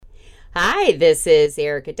Hi, this is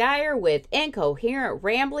Erica Dyer with Incoherent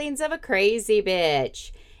Ramblings of a Crazy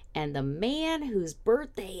Bitch. And the man whose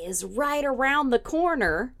birthday is right around the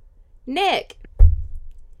corner, Nick.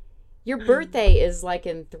 Your birthday is like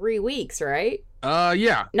in 3 weeks, right?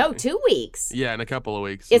 Yeah. No, 2 weeks. Yeah, in a couple of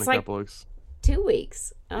weeks. In It's a like couple of weeks. 2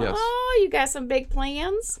 weeks. Yes. Oh, you got some big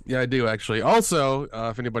plans? Yeah, I do actually. Also,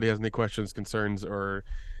 if anybody has any questions, concerns, or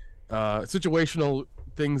situational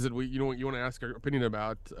things that you want to ask our opinion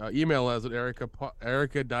about, email us at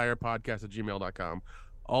Erica Dyer podcast at gmail.com.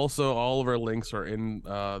 Also, all of our links are in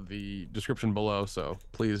the description below, so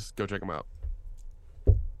please go check them out.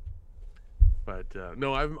 But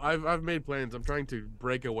no, I've made plans. I'm trying to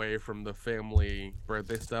break away from the family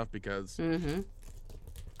birthday stuff because Mm-hmm.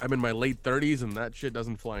 I'm in my late 30s and that shit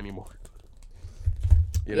doesn't fly anymore.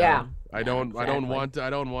 You Yeah. know, Yeah, I don't exactly. want to, I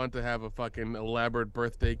don't want to have a fucking elaborate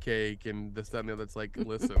birthday cake and this, that, and the other. That's like,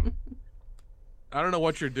 listen, I don't know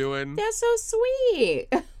what you're doing. That's so sweet.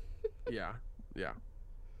 Yeah, yeah.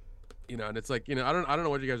 And it's like, I don't know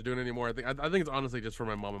what you guys are doing anymore. I think it's honestly just for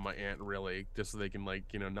my mom and my aunt, really, just so they can like,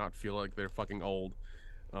 not feel like they're fucking old.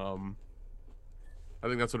 Um, I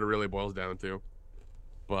think that's what it really boils down to.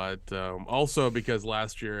 But also because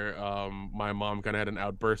last year, my mom kind of had an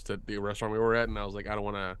outburst at the restaurant we were at, and I was like, I don't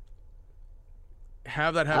want to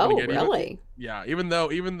have that happen Oh, again. really? Yeah, even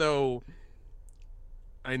though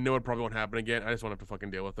I know it probably won't happen again, I just want to have to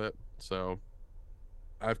fucking deal with it. So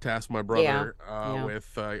I've tasked my Yeah. brother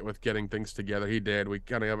Yeah. with getting things together. He did. We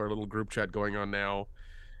kind of have our little group chat going on now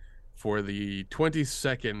for the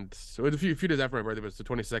 22nd. So it's a few days after my birthday, but it's the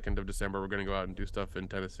 22nd of December. We're going to go out and do stuff in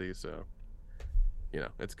Tennessee. So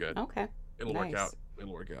it's good. Okay. It'll work out. Nice.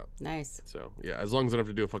 It'll work out. Nice. So yeah, as long as I don't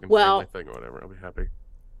have to do a fucking family Well, thing or whatever, I'll be happy.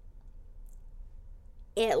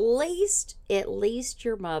 at least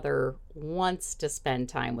your mother wants to spend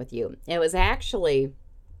time with you. It was actually,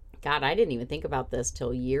 God, I didn't even think about this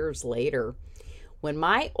till years later. When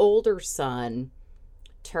my older son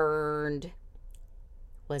turned,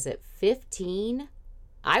 was it 15?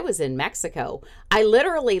 I was in Mexico. I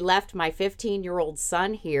literally left my 15-year-old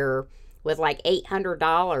son here with like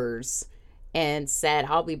 $800 and said,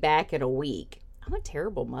 I'll be back in a week. I'm a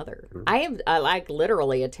terrible mother. I am like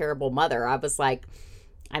literally a terrible mother. I was like,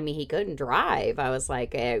 I mean, he couldn't drive. I was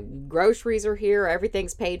like, groceries are here.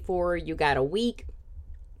 Everything's paid for. You got a week.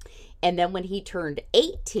 And then when he turned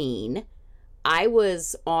 18, I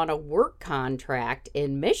was on a work contract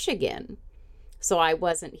in Michigan. So I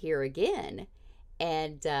wasn't here again.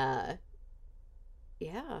 And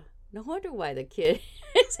yeah, no wonder why the kid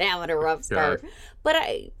is having a rough God. start. But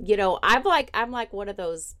I'm like one of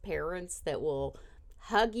those parents that will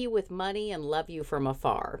hug you with money and love you from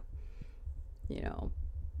afar. You know,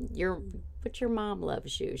 your but your mom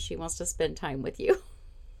loves you. She wants to spend time with you.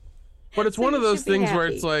 But it's So one of you those should be things where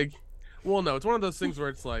it's happy. like, well, no, it's one of those things where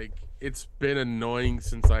it's like it's been annoying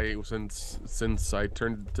since I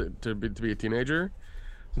turned to be a teenager,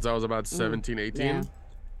 since I was about Mm, 17, yeah. 18.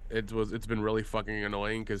 It's been really fucking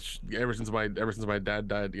annoying because ever since my dad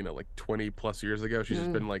died, like 20 plus years ago, she's just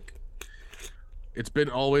Mm, been like, it's been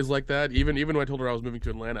always like that. Even when I told her I was moving to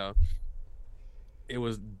Atlanta, it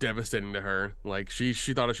was devastating to her. Like she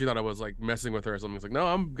thought I was like messing with her or something. It's like, no,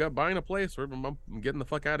 I'm buying a place. I'm getting the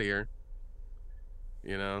fuck out of here.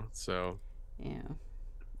 So yeah.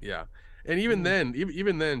 yeah. And even Mm. then,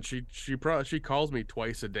 even then, she calls me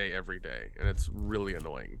twice a day every day, and it's really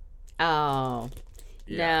annoying. Oh,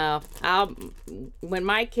 Yeah. no. I'll when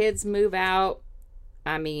my kids move out,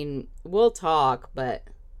 I mean, we'll talk, but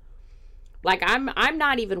like I'm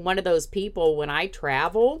not even one of those people when I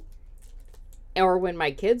travel or when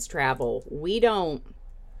my kids travel, we don't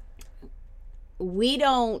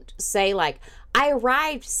say like I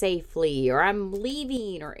arrived safely or I'm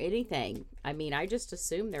leaving or anything. I mean, I just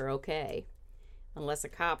assume they're okay unless a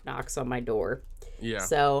cop knocks on my door. Yeah.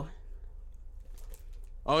 So,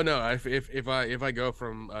 Oh no, if I go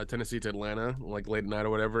from Tennessee to Atlanta like late at night or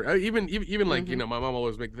whatever, even like mhm. my mom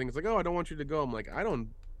always make things like, oh, I don't want you to go. I'm like, I don't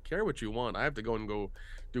care what you want. I have to go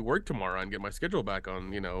do work tomorrow and get my schedule back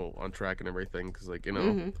on track and everything because like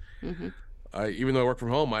Mhm. Mhm. I even though I work from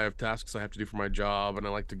home, I have tasks I have to do for my job, and I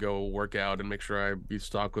like to go work out and make sure I be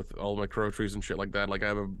stocked with all my groceries and shit like that. Like I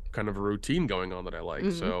have a kind of a routine going on that I like.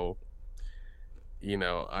 Mhm. So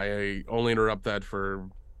I only interrupt that for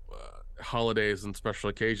holidays and special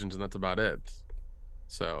occasions, and that's about it.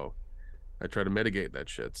 So I try to mitigate that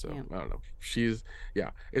shit. So Yeah. I don't know. Mm.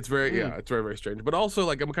 It's very very strange. But also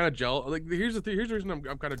like I'm kind of jealous. Like here's the reason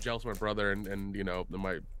I'm kind of jealous of my brother and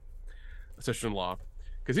my sister-in-law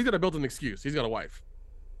because he's got a built-in excuse. He's got a wife.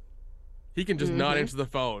 He can just not Mhm. answer the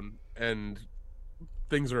phone and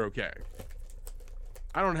things are okay.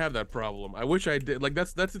 I don't have that problem. I wish I did. Like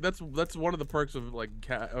that's one of the perks of like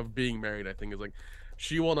of being married. I think is like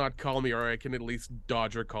she will not call me, or I can at least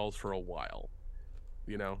dodge her calls for a while.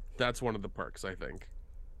 You know, that's one of the perks. I think.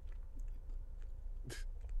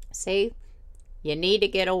 See, you need to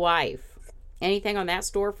get a wife. Anything on that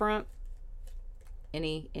storefront?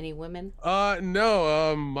 Any women?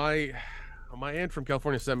 No. My aunt from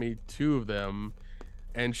California sent me two of them,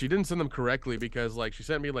 and she didn't send them correctly because like she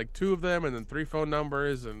sent me like two of them and then three phone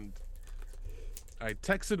numbers, and I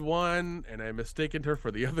texted one and I mistaken her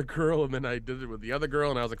for the other girl, and then I did it with the other girl,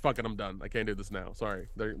 and I was like, "Fuck it, I'm done. I can't do this now. Sorry,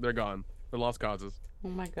 they're gone. They're lost causes." Oh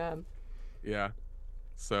my god. Yeah.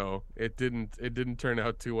 So it didn't turn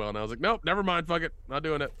out too well, and I was like, "Nope, never mind. Fuck it, not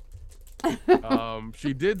doing it."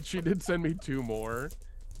 She did send me two more,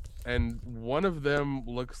 and one of them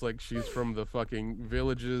looks like she's from the fucking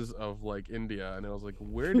villages of like India, and I was like,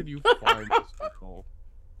 "Where did you find this girl?"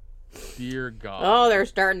 Dear God. Oh, they're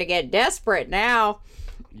starting to get desperate now.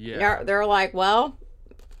 Yeah. They're like, well,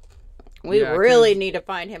 we Yeah, really need to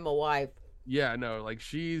find him a wife. Yeah, no, like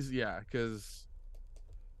because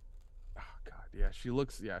oh God, yeah, she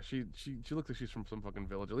looks like she's from some fucking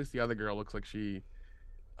village. At least the other girl looks like she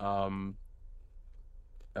um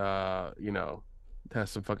you know, has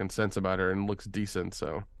some fucking sense about her and looks decent,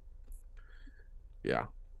 so yeah.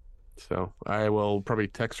 So I will probably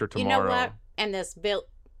text her You tomorrow. know what? And this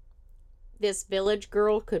village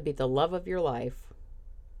girl could be the love of your life.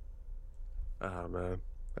 Oh man.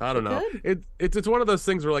 I She don't know. could. It's one of those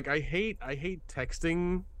things where like I hate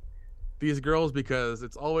texting these girls because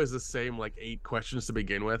it's always the same like 8 questions to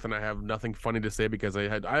begin with, and I have nothing funny to say because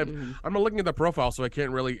Mhm. I'm not looking at the profile, so I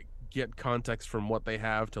can't really get context from what they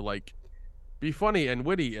have to like be funny and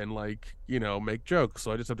witty and like, you know, make jokes.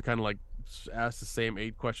 So I just have to kind of like ask the same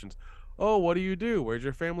 8 questions. Oh, what do you do? Where's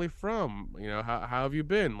your family from? You know, how have you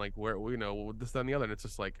been? Like where, you know, this, that, and the other. And it's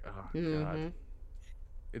just like, oh God. Mhm.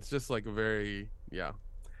 It's just like very, yeah.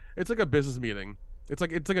 It's like a business meeting. It's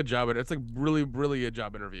like a job. It's like really a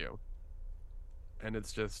job interview. And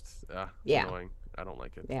it's just it's Yeah. annoying. I don't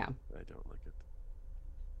like it. Yeah. I don't like it.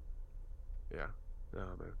 Yeah.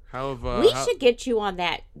 Oh man. How have We should get you on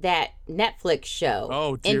that Netflix show.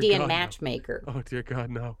 Oh dear Indian God, no. Matchmaker. Oh dear God,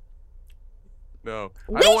 no. No.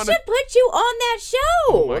 I We don't want to. should put you on that show.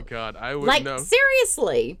 Oh my God, I would Like no.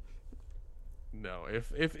 seriously. No. If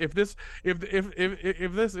this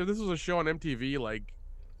was a show on MTV like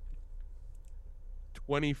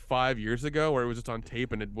 25 years ago where it was just on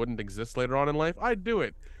tape and it wouldn't exist later on in life, I'd do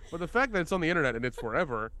it. But the fact that it's on the internet and it's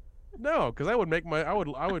forever, no, because I would make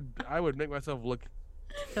myself look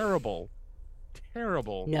terrible.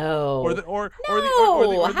 Terrible. No. Or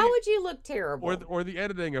How would you look terrible? or the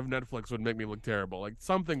editing of Netflix would make me look terrible. Like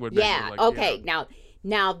something would make Yeah. me like Okay. yeah.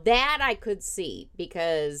 Now that I could see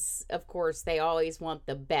because of course they always want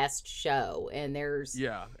the best show and there's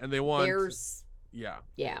Yeah, and they want there's yeah.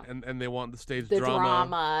 yeah And they want the stage the drama.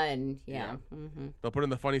 drama and yeah. Mm-hmm. They'll put in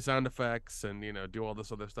the funny sound effects and you know do all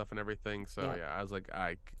this other stuff and everything. So Yeah. yeah, I was like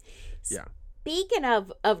yeah. Speaking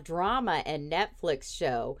of drama and Netflix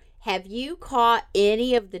show, have you caught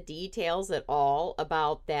any of the details at all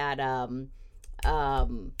about that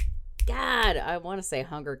God, I want to say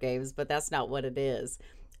Hunger Games, but that's not what it is.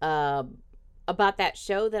 About that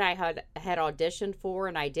show that I had auditioned for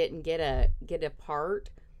and I didn't get a part.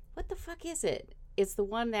 What the fuck is it? It's the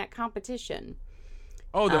one that competition.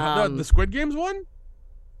 Oh, the Squid Games one?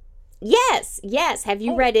 Yes. Have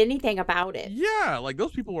you read anything about it? Yeah, like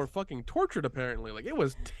those people were fucking tortured apparently. Like it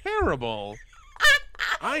was terrible.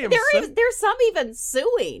 There's some even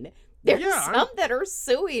suing. There's Yeah, some that are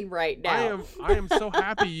suing right now. I am so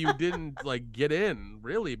happy you didn't like get in,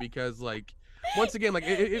 really, because like once again, like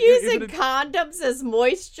Using condoms as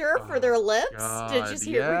moisture for their lips. God, Did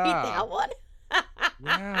you read that one?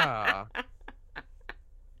 yeah.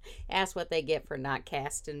 That's what they get for not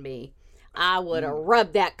casting me. I would have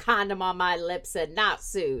rubbed that condom on my lips and not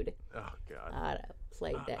sued. Oh God. I'd have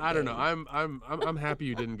played that. I don't know. game. I'm happy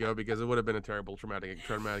you didn't go because it would have been a terrible traumatic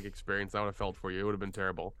experience. I would have felt for you. It would have been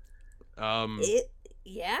terrible.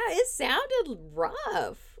 It sounded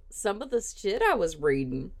rough. Some of the shit I was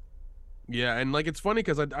reading. Yeah, and like it's funny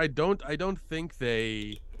because I don't think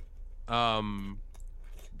they I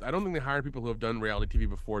don't think they hire people who have done reality TV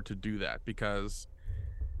before to do that because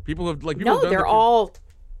people have like people have done they're all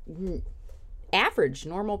average,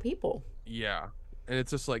 normal people. Yeah, and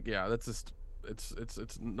it's just like that's just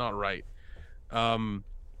it's not right.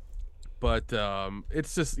 But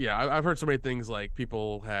it's just I've heard so many things like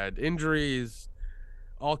people had injuries,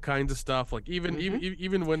 all kinds of stuff. Like even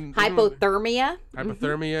when Hypothermia.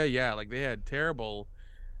 hypothermia, yeah, like they had terrible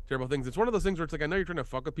terrible things. It's one of those things where it's like, I know you're trying to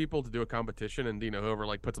fuck with people to do a competition, and whoever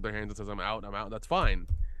like puts up their hands and says I'm out, that's fine.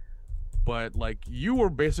 But like, you were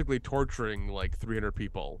basically torturing like 300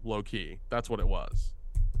 people, low key. That's what it was.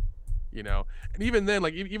 And even then,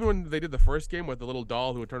 like even when they did the first game with the little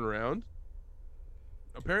doll who would turn around,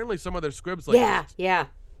 apparently some of their squibs like yeah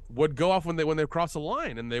would go off when they cross a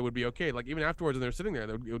line, and they would be okay. Like even afterwards, when they're sitting there,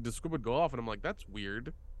 the squib would go off, and I'm like, that's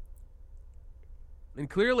weird. And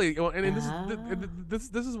clearly, and this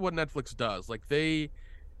is what Netflix does. Like they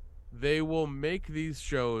will make these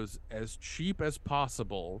shows as cheap as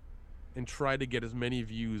possible and try to get as many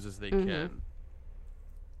views as they can.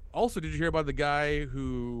 Also, did you hear about the guy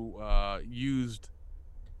who used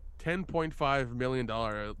 $10.5 million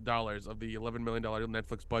of the $11 million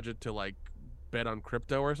Netflix budget to like bet on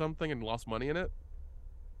crypto or something and lost money in it?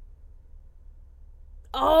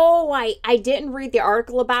 Oh, I didn't read the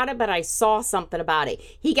article about it, but I saw something about it.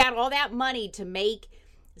 He got all that money to make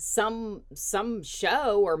some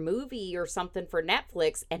show or movie or something for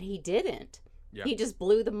Netflix, and he didn't. Yeah. He just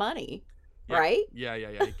blew the money, right? Yeah.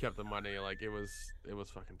 He kept the money. Like it was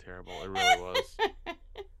fucking terrible. It really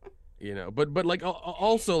was. But like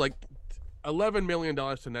also like $11 million to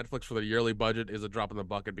Netflix for the yearly budget is a drop in the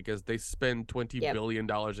bucket because they spend $20 billion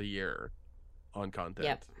a year on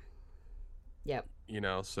content. Yep.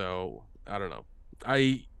 So I don't know.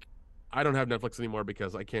 I don't have Netflix anymore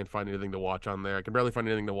because I can't find anything to watch on there. I can barely find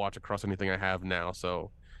anything to watch across anything I have now.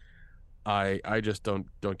 So I just don't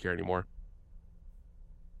care anymore.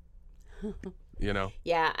 Yeah,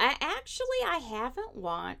 I haven't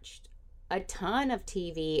watched a ton of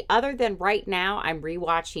TV other than right now I'm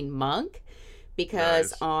rewatching Monk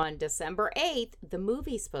because on December 8th the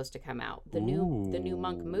movie's supposed to come out. The new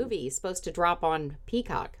Monk movie is supposed to drop on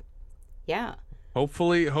Peacock. Yeah.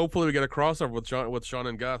 Hopefully we get a crossover with Sean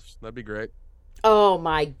and Gus. That'd be great. Oh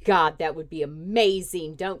my God, that would be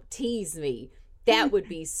amazing. Don't tease me. That would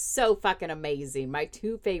be so fucking amazing. My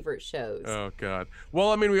two favorite shows. Oh God.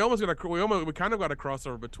 Well, I mean, we kind of got a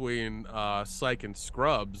crossover between Psych and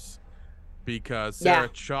Scrubs because Sarah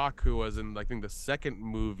Chalke, who was in I think the second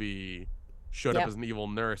movie, showed up as an evil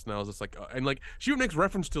nurse, and I was just like, and like she makes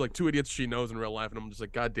reference to like two idiots she knows in real life, and I'm just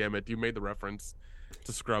like, God damn it, you made the reference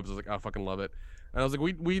to Scrubs. I was like, I fucking love it. And I was like,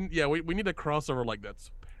 we need a crossover like that.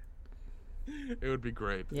 It would be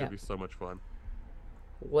great. It'd be so much fun.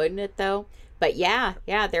 Wouldn't it though? But yeah,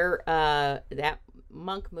 they're that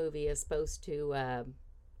Monk movie is supposed to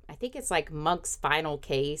I think it's like Monk's Final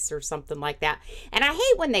Case or something like that. And I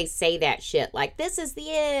hate when they say that shit like this is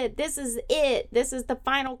it, this is the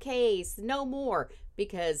final case, no more,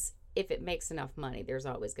 because if it makes enough money, there's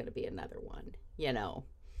always going to be another one,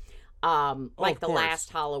 like the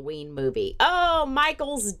last Halloween movie. Oh,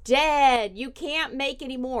 Michael's dead. You can't make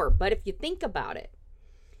any more. But if you think about it,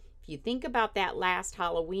 if you think about that last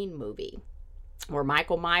Halloween movie where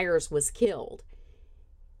Michael Myers was killed,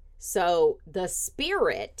 so the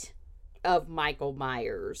spirit of Michael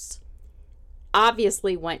Myers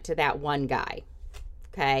obviously went to that one guy,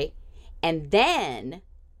 okay? And then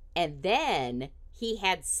he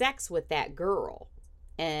had sex with that girl.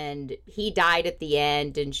 And he died at the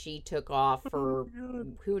end, and she took off for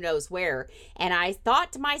who knows where. And I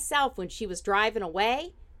thought to myself when she was driving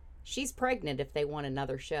away, she's pregnant if they want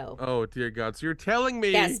another show. Oh, dear God. So you're telling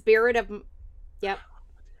me that spirit of... Yep.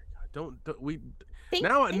 Don't we...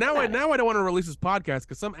 Now I don't want to release this podcast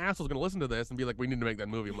because some asshole's going to listen to this and be like, we need to make that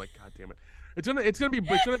movie. I'm like, God damn it. It's gonna be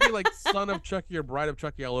like Son of Chucky or Bride of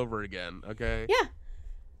Chucky all over again, okay?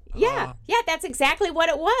 Yeah, that's exactly what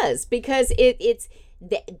it was, because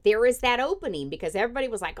there is that opening, because everybody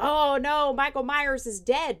was like, oh no, Michael Myers is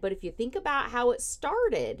dead. But if you think about how it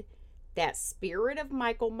started, that spirit of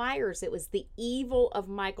Michael Myers, it was the evil of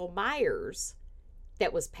Michael Myers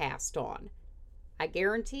that was passed on. I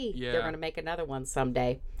guarantee they're going to make another one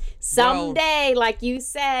someday. Someday, like you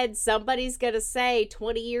said, somebody's going to say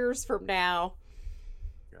 20 years from now,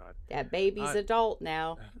 God, that baby's adult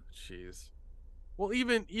now. Jeez. Well,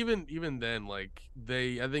 even then, like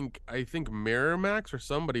I think Miramax or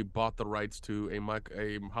somebody bought the rights to a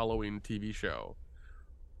Halloween TV show,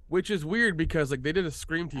 which is weird because like they did a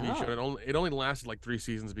Scream TV show and it only lasted like 3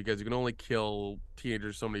 seasons because you can only kill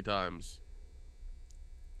teenagers so many times.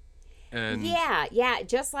 And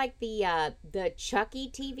just like the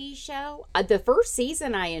Chucky TV show, the first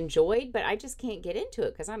season I enjoyed, but I just can't get into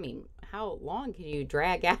it because I mean, how long can you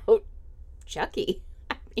drag out Chucky?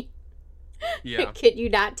 Yeah. Can you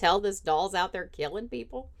not tell this doll's out there killing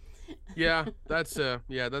people? That's a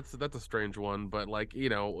strange one, but like,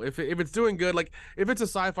 if it's doing good, like if it's a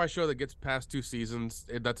sci-fi show that gets past 2 seasons,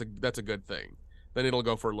 that's a good thing. Then it'll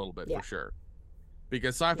go for a little bit for sure.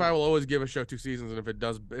 because sci-fi Yeah. will always give a show 2 seasons, and if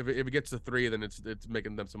it gets to 3, then it's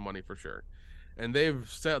making them some money for sure. And they've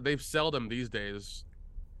seldom these days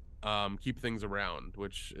keep things around,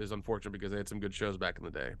 which is unfortunate because they had some good shows back in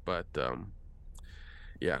the day. But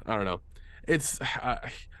yeah, I don't know. It's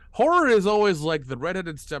horror is always like the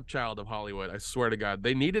redheaded stepchild of Hollywood. I swear to God,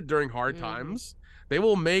 they need it during hard Mm-hmm. times. They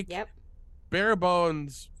will make Yep. bare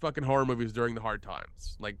bones fucking horror movies during the hard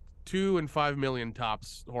times, like 2 and 5 million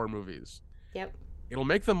tops horror movies. Yep. It'll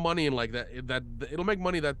make them money in like it'll make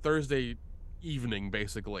money that Thursday evening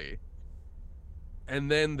basically. And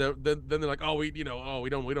then then they're like, oh, we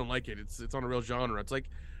don't like it. It's on a real genre. It's like,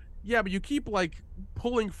 yeah, but you keep like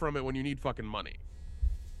pulling from it when you need fucking money.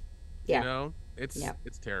 You Yeah. know, Yep.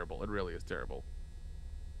 it's terrible. It really is terrible.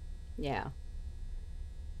 Yeah.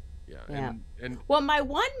 Yeah, Yeah. and Well, my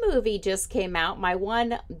one movie just came out.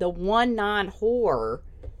 The one non-horror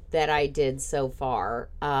that I did so far.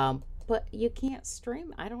 But you can't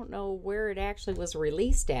stream. I don't know where it actually was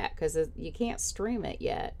released at because you can't stream it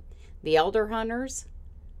yet. The Elder Hunters.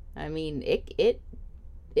 I mean, it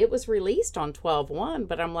was released on 12/1,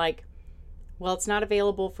 but I'm like, well, it's not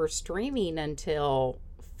available for streaming until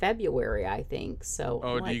February, I think. So I'm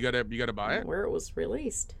oh, do like, you gotta buy it? where it was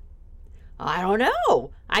released. I don't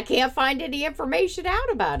know. I can't find any information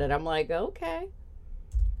out about it. I'm like, okay.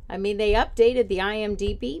 I mean, they updated the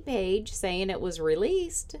IMDb page saying it was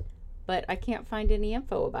released, but I can't find any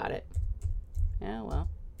info about it. Yeah, well,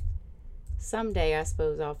 someday I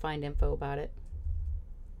suppose I'll find info about it.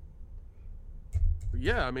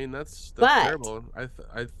 Yeah, I mean that's But terrible.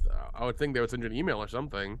 I would think they would send you an email or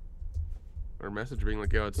something, or a message being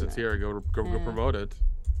like, yo, it's here. Go promote it.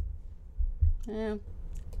 eh,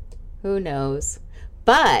 who knows?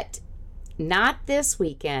 But not this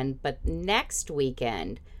weekend, but next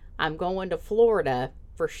weekend, I'm going to Florida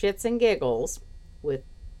for shits and giggles with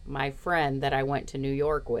my friend that I went to New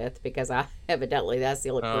York with because I evidently that's the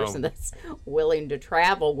only person Oh, that's willing to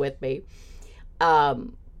travel with me.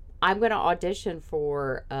 Um, I'm going to audition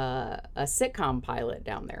for a sitcom pilot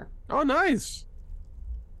down there. oh, nice,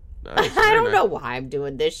 I nice, very don't nice. know why I'm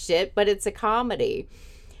doing this shit, but it's a comedy.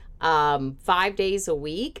 5 days a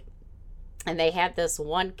week. And they had this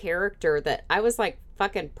one character that I was like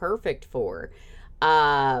fucking perfect for.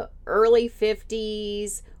 Early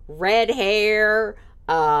 50s, red hair,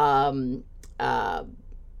 uh,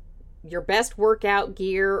 your best workout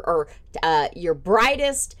gear, or your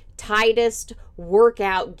brightest, tightest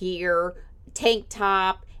workout gear, tank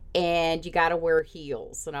top, and you got to wear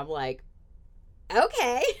heels. And I'm like,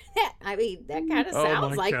 okay. I mean, that kind of Oh sounds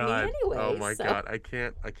my like me god. Oh anyway. my So, god. I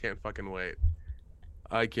can't fucking wait.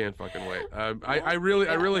 I can't fucking wait. well, I yeah.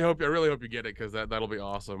 really hope you get it because that'll be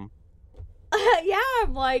awesome. Yeah,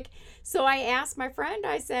 I'm like, so I asked my friend,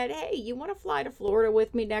 I said, hey, you want to fly to Florida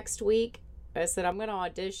with me next week? I said, I'm going to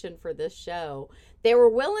audition for this show. They were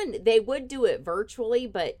willing, they would do it virtually,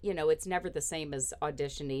 but it's never the same as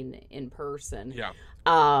auditioning in person. Yeah.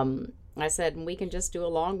 I said, and we can just do a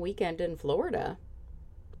long weekend in Florida.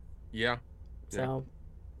 Yeah. Yeah.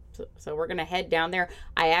 So we're going to head down there.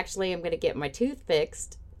 I actually am going to get my tooth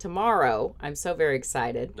fixed tomorrow. I'm so very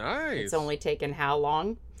excited. It's Nice. only taken how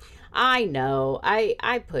long? I know.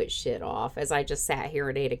 I put shit off as I just sat here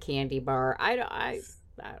and ate a candy bar. I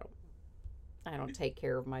don't take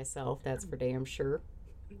care of myself. That's for damn sure.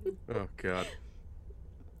 Oh god.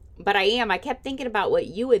 But I am. I kept thinking about what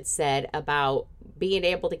you had said about being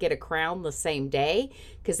able to get a crown the same day,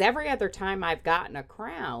 because every other time I've gotten a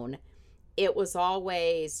crown, it was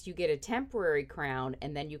always you get a temporary crown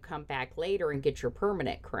and then you come back later and get your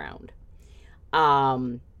permanent crown.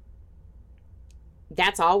 Um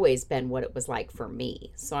that's always been what it was like for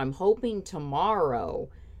me. So I'm hoping tomorrow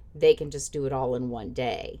they can just do it all in one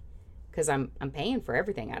day because I'm paying for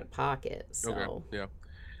everything out of pocket. Okay. So Yeah.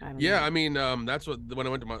 I don't Yeah, know. I mean, that's what when I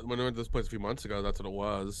went to this place a few months ago, that's what it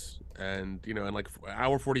was. And in like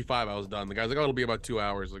hour 45 I was done. The guy's like, "Oh, it'll be about 2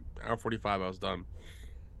 hours." Like hour 45 I was done,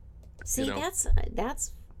 you See, know.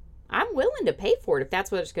 that's I'm willing to pay for it if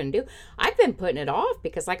that's what it's going to do. I've been putting it off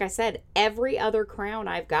because, like I said, every other crown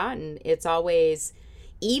I've gotten, it's always,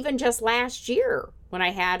 even just last year when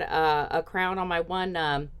I had a crown on my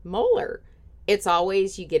one molar, it's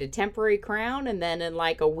always you get a temporary crown and then in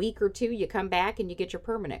like a week or two you come back and you get your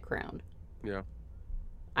permanent crown. Yeah.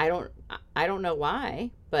 I don't I don't know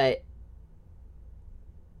why, but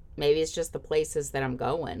maybe it's just the places that I'm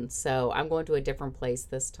going. So I'm going to a different place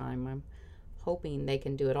this time. I'm hoping they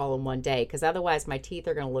can do it all in one day because otherwise my teeth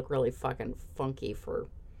are going to look really fucking funky for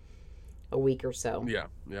a week or so. Yeah.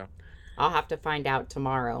 Yeah. I'll have to find out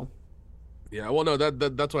tomorrow. Yeah. Well, no,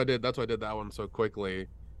 that's why I did that one so quickly.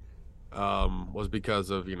 Was because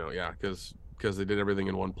of, yeah, because because they did everything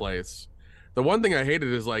in one place. The one thing I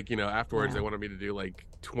hated is like, afterwards they Wow. wanted me to do like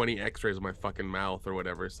 20 X-rays of my fucking mouth or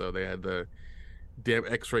whatever. So they had the damn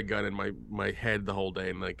X-ray gun in my head the whole day,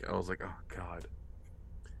 and like I was like, oh god.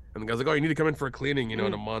 And the guy's like, oh, you need to come in for a cleaning, in a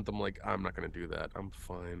Mm, month. I'm like, I'm not gonna do that. I'm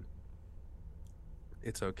fine.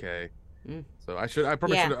 It's okay. mm. So I should. I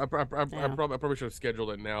probably should. Yeah. I Yeah. probably should have scheduled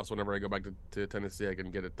it now. So whenever I go back to Tennessee, I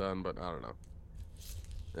can get it done. But I don't know.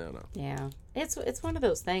 I don't know. Yeah. It's one of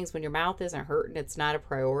those things when your mouth isn't hurting, it's not a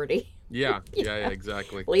priority. Yeah. Yeah. Yeah. Yeah.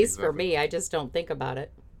 Exactly. At least for Exactly. me, I just don't think about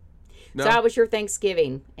it. So No. how was your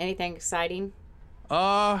Thanksgiving? Anything exciting?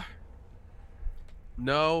 Uh.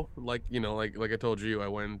 No. Like like I told you, I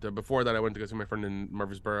went before that. I went to go see my friend in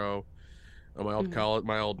Murfreesboro. My old Hmm. college,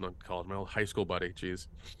 my old not college, my old high school buddy. Jeez.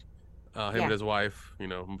 Him and Yeah. his wife,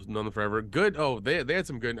 known them forever. Good. Oh, they had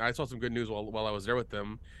some good. I saw some good news while I was there with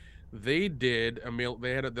them. They did a meal.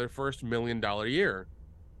 They had their first $1 million year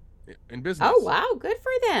in Oh, business, wow. Good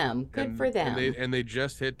for them. Good for and they them. and they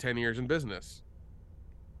just hit 10 years in business.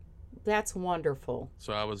 That's wonderful.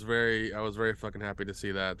 So I was very fucking happy to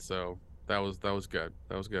see that. So that was good.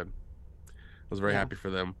 That was good. I was very Yeah. happy for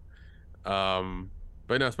them.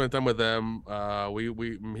 But no, I spent time with them.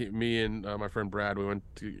 Me and my friend Brad, we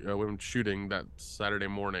went shooting that Saturday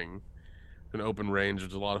morning. An open range. It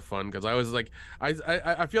was a lot of fun because I was like,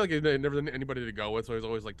 I feel like I never had anybody to go with, so I was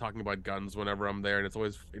always like talking about guns whenever I'm there, and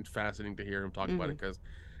it's fascinating to hear him talk about Hmm. it because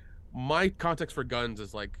my context for guns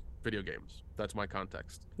is like video games. That's my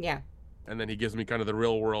context, Yeah. and then he gives me kind of the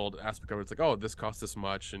real world aspect of it. It's like, oh, this costs this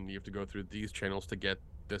much, and you have to go through these channels to get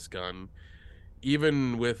this gun.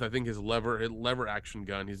 Even with I think his lever action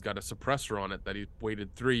gun, he's got a suppressor on it that he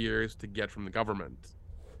waited 3 years to get from the government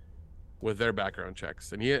with their background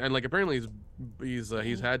checks, and like apparently he's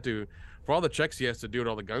Dang. had to, for all the checks he has to do with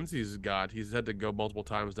all the guns he's got, he's had to go multiple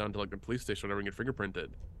times down to like the police station whenever and get fingerprinted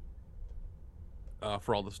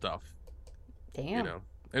for all the stuff, you Damn. know.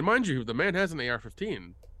 And mind you, the man has an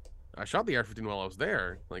AR-15. I shot the AR-15 while I was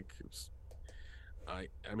there. Like,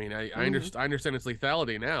 I mean, Hmm. I understand its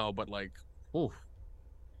lethality now, but like, oof,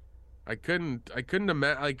 I couldn't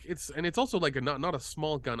imagine like it's also like not a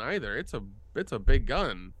small gun either. It's a big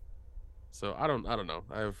gun. So I don't know.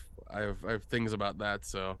 I have things about that.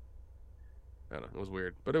 So I don't know. It was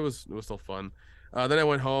weird, but it was still fun. Then I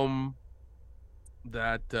went home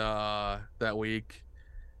that week,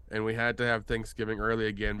 and we had to have Thanksgiving early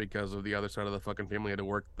again because of the other side of the fucking family had to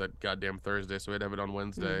work that goddamn Thursday, so we had to have it on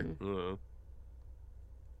Wednesday. Hmm.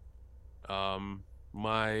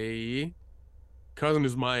 My cousin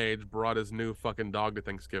who's my age brought his new fucking dog to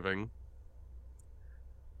Thanksgiving.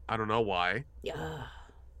 I don't know why. Yeah.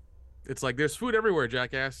 It's like there's food everywhere,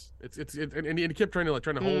 jackass. And he kept trying to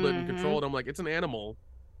hold it and Hmm. control it. I'm like, it's an animal.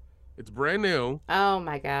 It's brand new. Oh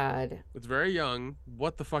my God. It's very young.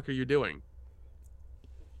 What the fuck are you doing?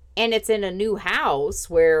 And it's in a new house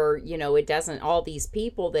where, it doesn't, all these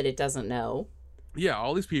people that it doesn't know. Yeah,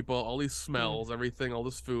 all these people, all these Mm. smells, everything, all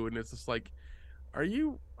this food, and it's just like, are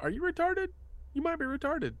you retarded? You might be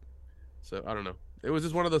retarded. So I don't know. It was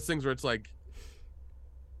just one of those things where it's like,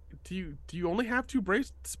 do you only have two brain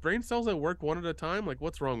cells that work one at a time? Like,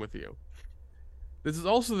 what's wrong with you? This is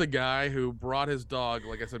also the guy who brought his dog,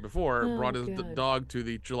 like I said before, brought Oh, his God. dog to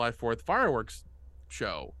the July 4th fireworks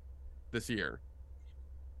show this year.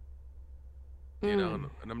 Mm.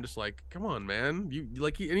 And I'm just like, come on, man. You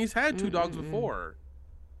like he's had two dogs Mm-mm-mm. before.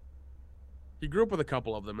 He grew up with a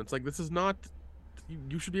couple of them. It's like this is not.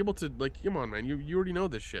 You should be able to like, come on, man. You already know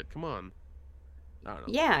this shit. Come on. I don't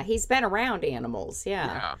know. Yeah, he's been around animals.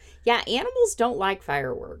 Yeah. Yeah, Yeah, animals don't like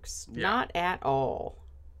fireworks. yeah, Not at all.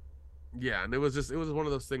 yeah. And it was one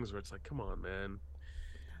of those things where it's like, come on, man.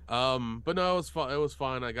 But no, it was fun. It was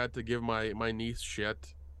fun. I got to give my niece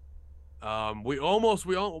shit. We almost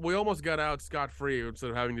got out scot free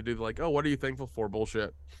instead of having to do like, oh, what are you thankful for?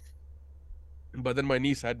 Bullshit. But then my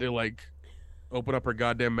niece had to like open up her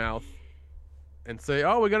goddamn mouth and say,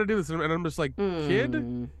 oh, we got to do this, and I'm just like, kid,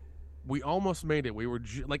 Mm. we almost made it. We were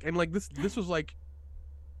like, and like this was like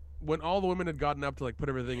when all the women had gotten up to like put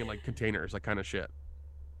everything in like containers, like kind of shit.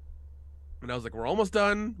 And I was like, we're almost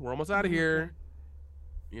done. We're almost out of Oh, God. here.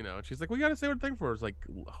 And she's like, we got to say what thing for. It's like,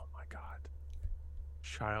 oh my god,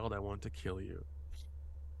 child, I want to kill you.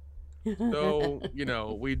 So,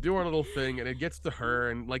 we do our little thing and it gets to her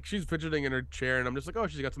and like she's fidgeting in her chair and I'm just like, oh,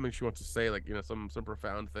 she's got something she wants to say, like, some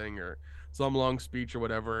profound thing or some long speech or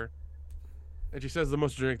whatever. And she says the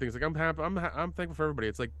most generic things like, I'm happy, I'm thankful for everybody.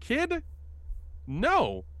 It's like, kid,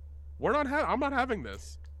 no, I'm not having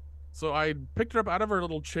this. So I picked her up out of her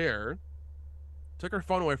little chair, took her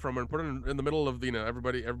phone away from her and put it in the middle of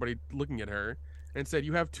everybody looking at her and said,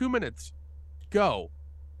 you have 2 minutes, go.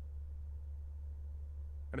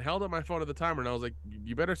 and held up my phone at the timer, and I was like,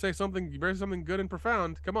 "You better say something. You better say something good and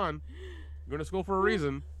profound. Come on, you're going to school for a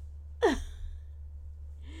reason."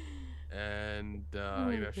 And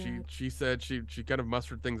Oh she God. she said she kind of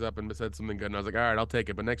mustered things up and said something good, and I was like, "All right, I'll take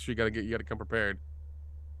it. But next year you got to come prepared.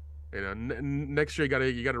 Next year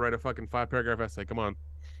you got to write a fucking 5 paragraph essay. Come on."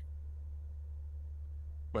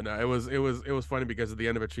 But no, it was funny because at the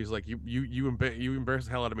end of it, she's like, you embarrassed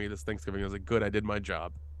the hell out of me this Thanksgiving." I was like, "Good, I did my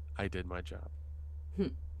job. I did my job."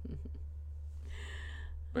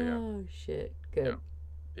 But yeah, Oh shit. yeah, Good.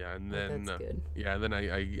 yeah, and Oh, then that's good. yeah, then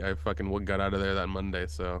I fucking got out of there that Monday,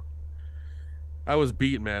 so I was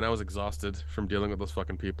beat, man. I was exhausted from dealing with those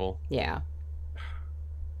fucking people. Yeah.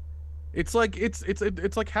 It's like it's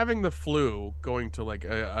like having the flu going to like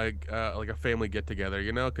a family get together,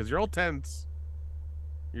 because you're all tense.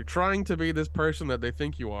 You're trying to be this person that they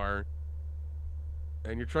think you are,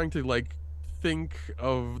 and you're trying to like think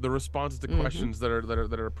of the responses to Mm-hmm. questions that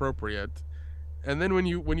are appropriate. And then when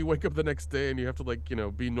you wake up the next day and you have to like,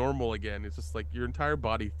 be normal again, it's just like your entire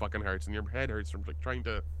body fucking hurts and your head hurts from like trying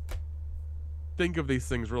to think of these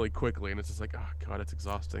things really quickly, and it's just like, oh God, it's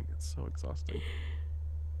exhausting. It's so exhausting.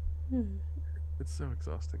 It's so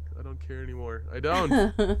exhausting. I don't care anymore. I don't.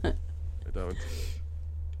 I don't.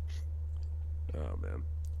 Oh man.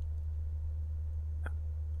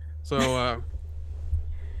 So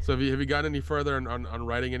so have you got any further on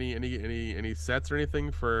writing any sets or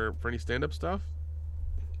anything for any stand up stuff?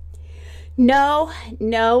 No,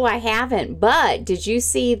 no, I haven't. But did you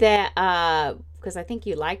see that? Because I think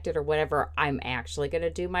you liked it or whatever. I'm actually going to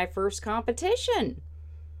do my first competition.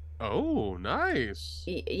 Oh, nice.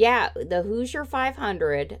 Yeah, the Hoosier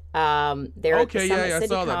 500. They're at the Okay, yeah, Summit yeah, I City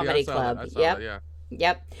saw that. Yeah, I Comedy saw that. Club. I saw that. Yep, Yeah.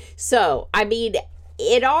 yep. So I mean,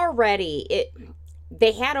 it already it.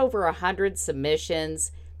 They had over 100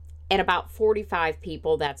 submissions and about 45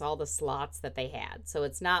 people. That's all the slots that they had. So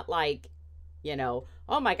it's not like,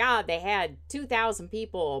 oh my God, they had 2,000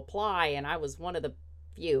 people apply and I was one of the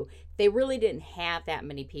few. They really didn't have that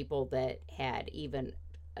many people that had even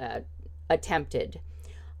uh, attempted.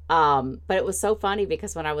 But it was so funny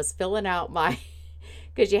because when I was filling out my,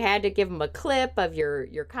 because you had to give them a clip of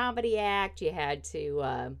your comedy act, you had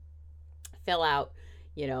to fill out,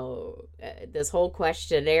 this whole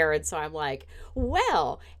questionnaire, and so I'm like,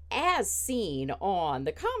 well, as seen on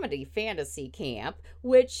the Comedy Fantasy Camp,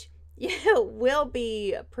 which will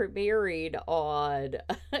be premiering on,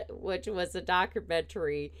 which was a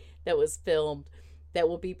documentary that was filmed that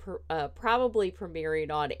will be probably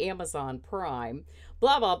premiering on Amazon Prime,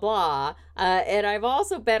 blah, blah, blah. And I've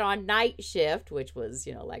also been on Night Shift, which was,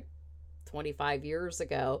 like 25 years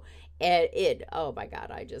ago. And oh my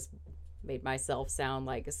God, I just made myself sound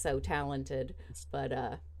like so talented.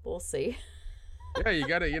 But we'll see. Yeah, you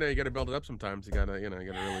gotta build it up sometimes. You gotta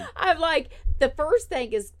really. I'm like, the first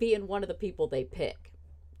thing is being one of the people they pick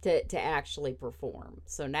to actually perform.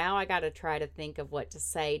 So now I got to try to think of what to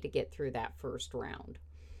say to get through that first round.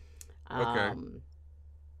 Okay. Um,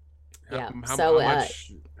 How, yeah. how, So how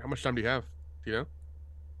much how much time do you have? Do you know?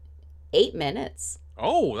 8 minutes.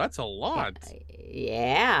 Oh, that's a lot.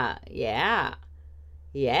 Yeah. Yeah.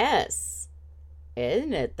 Yes.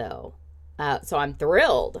 Isn't it though? So I'm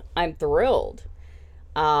thrilled. I'm thrilled.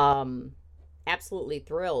 Um, Absolutely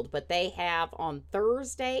thrilled. But they have on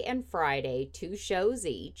Thursday and Friday 2 shows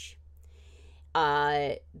each.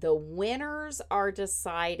 The winners are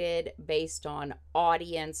decided based on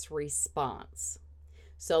audience response.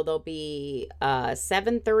 So there'll be a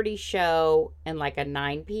 7:30 show and like a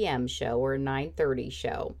 9 p.m. show or a 9:30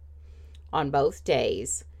 show on both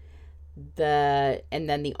days. And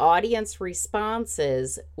then the audience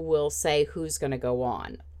responses will say who's going to go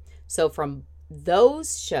on. So from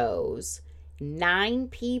those shows, 9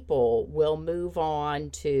 people will move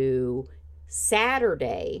on to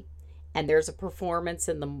Saturday, and there's a performance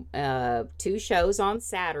in the 2 shows on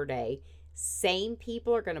Saturday. Same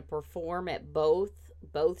people are going to perform at both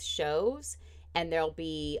shows, and there'll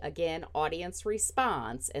be again audience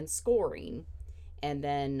response and scoring, and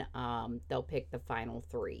then they'll pick the final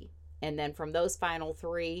 3. And then from those final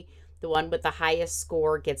 3, the one with the highest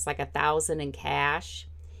score gets like 1,000 in cash,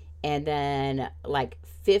 and then like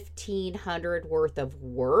 1,500 worth of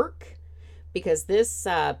work, because this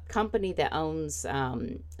company that owns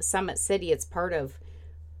Summit City, it's part of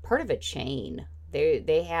a chain.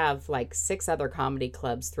 They have like 6 other comedy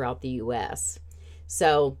clubs throughout the U.S.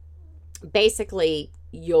 So basically,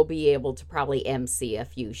 you'll be able to probably MC a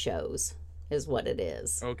few shows, is what it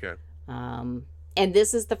is. Okay. And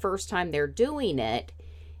this is the first time they're doing it.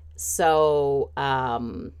 So,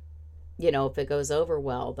 if it goes over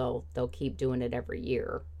well, they'll keep doing it every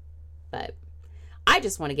year. But I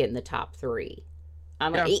just want to get in the top 3.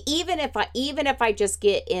 Yeah. Even if I just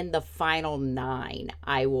get in the final 9,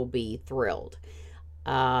 I will be thrilled.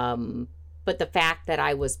 Um, but the fact that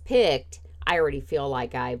I was picked, I already feel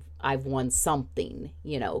like I've won something,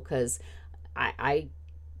 because I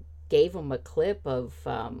gave them a clip of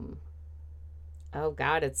oh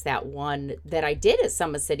God, it's that one that I did at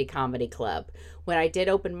Summit City Comedy Club when I did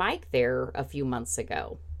open mic there a few months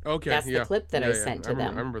ago. Okay. That's the Yeah. clip that I Yeah. Yeah. sent I to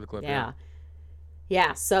remember. I them. remember the clip. Yeah. Yeah.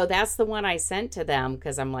 Yeah, so that's the one I sent to them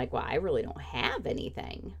because I'm like, well, I really don't have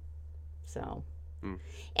anything. So, Mm.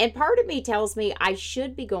 and part of me tells me I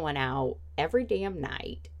should be going out every damn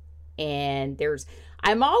night. And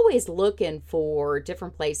I'm always looking for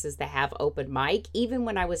different places that have open mic. Even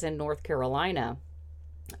when I was in North Carolina,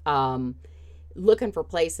 um, looking for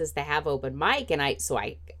places that have open mic, and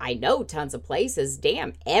I know tons of places.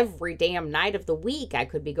 Damn, every damn night of the week I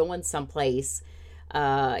could be going someplace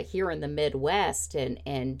here in the Midwest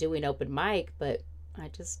and doing open mic, but I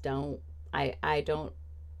just don't. I don't.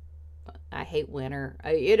 I hate winter.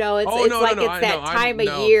 Oh It's no, no, like no! it's I no, that I'm time of no,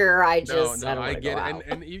 year. no, I no. don't I want to go get it, out.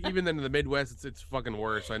 and even then in the Midwest, it's fucking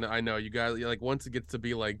worse. I know. You guys like once it gets to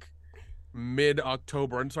be like mid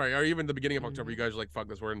October. I'm sorry, or even the beginning of October, you Hmm. guys are like, fuck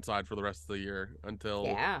this, we're inside for the rest of the year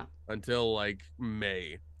Yeah. until like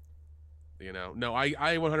May. No,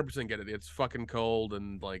 I 100% get it. It's fucking cold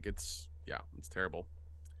and like it's terrible.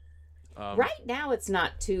 Um, Right now, it's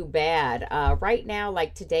not too bad. Right now,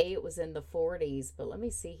 like today, it was in the 40s, but let me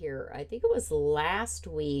see here. I think it was last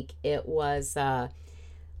week. It was,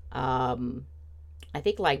 um, I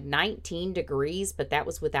think like 19 degrees, but that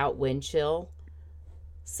was without wind chill.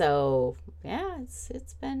 So yeah,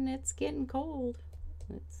 it's getting cold.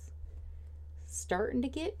 It's starting to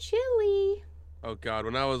get chilly. oh God,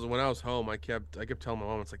 when I was home, I kept telling my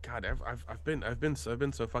mom, it's like, God, I've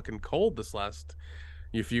been so fucking cold this last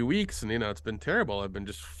few weeks, and it's been terrible. I've been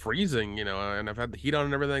just freezing, and I've had the heat on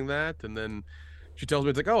and everything that, and then she tells me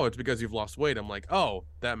it's like, oh, it's because you've lost weight. I'm like, oh,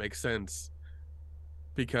 that makes sense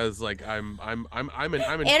because like I'm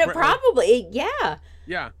And it like probably, yeah,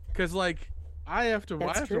 yeah, because like I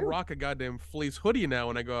that's have to true. rock a goddamn fleece hoodie now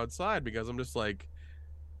when I go outside because I'm just like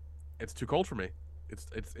it's too cold for me.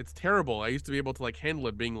 It's terrible. I used to be able to like handle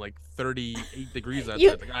it being like 38 degrees outside.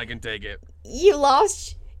 You It's like I can take it. you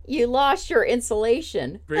lost you lost your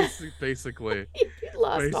insulation. Basically, You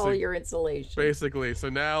lost all basic, your insulation. basically. So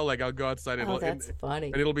now like I'll go outside and Oh, that's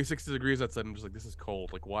funny. it'll be 60 degrees outside. I'm just like this is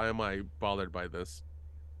cold. Like why am I bothered by this?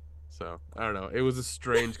 So I don't know. It was a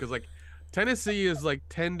strange because like Tennessee is like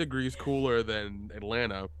 10 degrees cooler than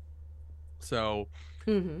Atlanta. So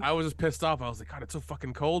Hmm. I was just pissed off. I was like, God, it's so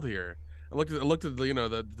fucking cold here. I looked at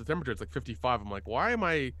the the temperature. It's like 55. I'm like, why am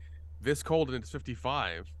I this cold and it's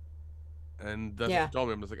 55? And that's what she Yeah. told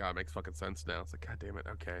me. I'm just like, oh, it makes fucking sense now. It's like, God damn it.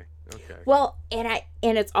 Okay, okay. Well, and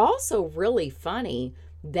it's also really funny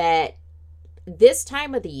that this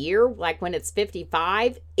time of the year, like when it's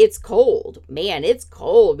 55, it's cold. Man, it's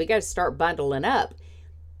cold. We got to start bundling up.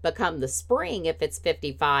 But come the spring, if it's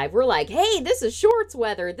 55, we're like, hey, this is shorts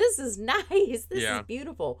weather. This is nice. This is Yeah,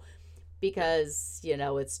 beautiful. yeah. Because,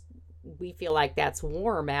 it's we feel like that's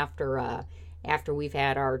warm after we've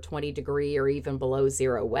had our 20-degree or even below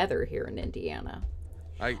zero weather here in Indiana.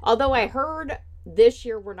 Although I Yeah, heard this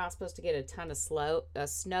year we're not supposed to get a ton of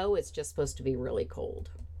snow, it's just supposed to be really cold.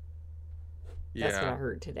 That's what I yeah,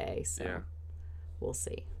 heard today. yeah. So we'll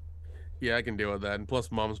see. Yeah, I can deal with that. And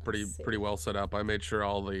plus, mom's We'll pretty see. well set up. I made sure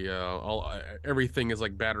all everything is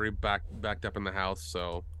like battery backed up in the house.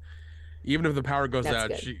 So even if the power goes That's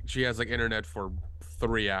out, good. she has like internet for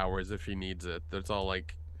 3 hours if she needs it. That's all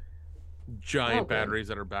like Oh, giant good. batteries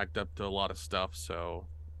that are backed up to a lot of stuff, so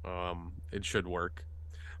it should work.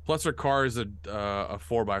 Plus, her car is a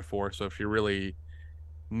 4x4, so if she really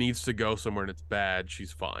needs to go somewhere and it's bad,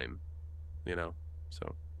 she's fine, you know.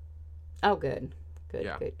 So Oh, good. Good,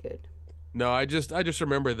 yeah, good, good. no, I just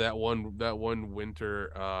remember that one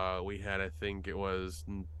winter we had. I think it was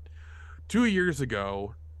 2 years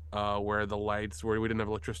ago, where we didn't have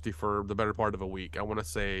electricity for the better part of a week. I want to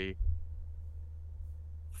say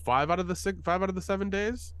 5 out of the 7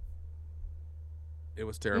 days. It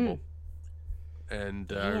was Mm, terrible.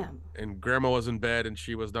 and uh damn. and grandma was in bed and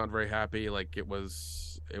she was not very happy. Like it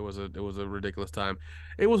was a ridiculous time.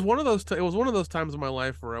 It was one of those times in my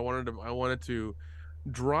life where I wanted to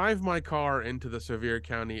drive my car into the Sevier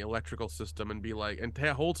County electrical system and be like and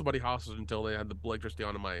hold somebody hostage until they had the electricity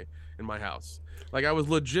on in my house. Like I was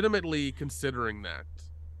legitimately considering that.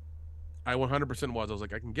 I 100% was. I was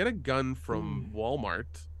like, I can get a gun Mm, from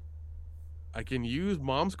Walmart. I can use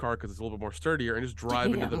mom's car because it's a little bit more sturdier and just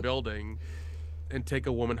drive into the damn. building and take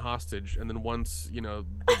a woman hostage, and then once the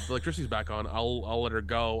electricity's back on, I'll let her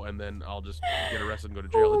go, and then I'll just get arrested and go to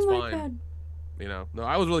jail. Oh It's my fine. God. No,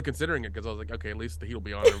 I was really considering it because I was like, okay, at least the heat will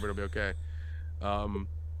be on, and everybody will be okay. Um,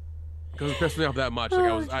 because it pissed me off that much. Like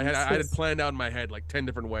Oh, I had it Jesus. planned out in my head like 10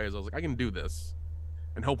 different ways. I was like, I can do this,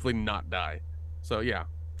 and hopefully not die. So yeah,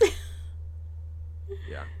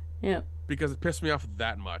 yeah, Yeah. because it pissed me off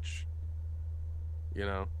that much.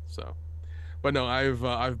 So. But no,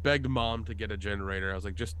 I've begged mom to get a generator. I was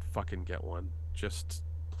like, just fucking get one. Just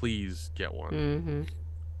please get one. Mm-hmm.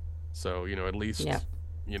 So, at Yeah. least,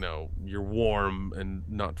 you're warm and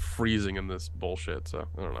not freezing in this bullshit. So,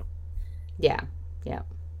 I don't know. Yeah. Yeah.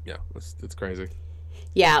 Yeah, it's crazy.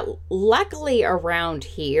 Yeah. Luckily around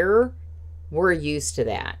here, we're used to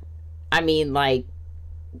that. I mean, like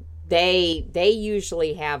they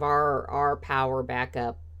usually have our power back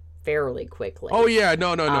up fairly Oh quickly. yeah,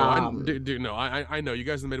 no. Um, No. I know you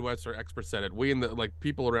guys in the Midwest are experts at it. We in the like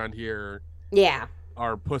people around here yeah.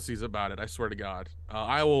 are pussies about it. I swear to God.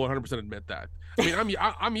 I will 100% admit that. I mean,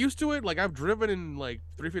 I'm used to it. Like I've driven in like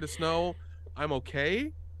 3 feet of snow. I'm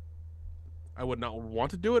okay. I would not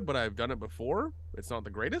want to do it, but I've done it before. It's not the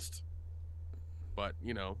greatest, but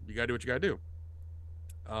you gotta do what you gotta do.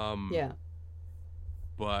 Um, Yeah.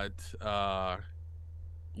 but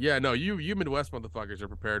yeah, no, you Midwest motherfuckers are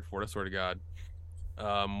prepared for it. I swear to God.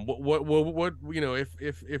 What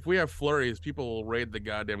if we have flurries, people will raid the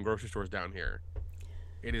goddamn grocery stores down here.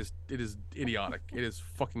 It is idiotic. It is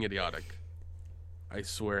fucking idiotic. I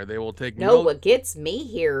swear they will take No, milk. what gets me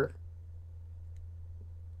here.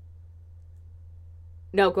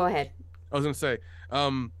 No, go ahead. I was gonna say,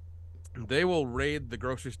 um, they will raid the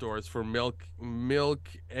grocery stores for milk,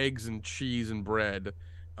 eggs, and cheese and bread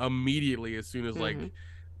immediately as soon as Mm-hmm. like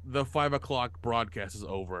the 5 o'clock broadcast is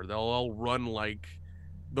over. They'll all run like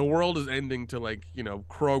the world is ending to like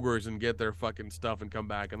Kroger's and get their fucking stuff and come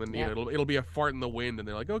back, and then Yep. it'll be a fart in the wind, and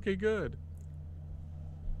they're like, okay, good.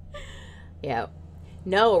 Yeah.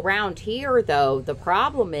 No, around here though, the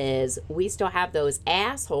problem is we still have those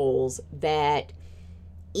assholes that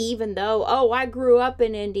even though, oh, I grew up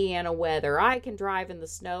in Indiana weather, I can drive in the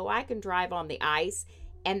snow, I can drive on the ice,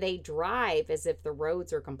 and they drive as if the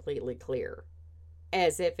roads are completely clear,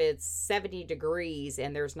 as if it's 70 degrees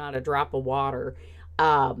and there's not a drop of water.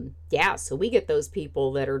 Yeah, so we get those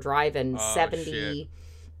people that are driving Oh shit. 70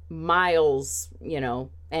 miles,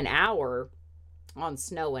 an hour on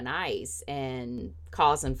snow and ice and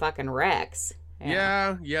causing fucking wrecks.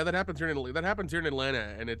 Yeah. Yeah, that happens here in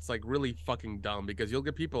Atlanta, and it's like really fucking dumb because you'll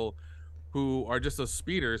get people who are just those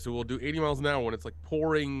speeders who will do 80 miles an hour when it's like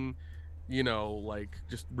pouring, like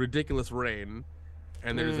just ridiculous rain,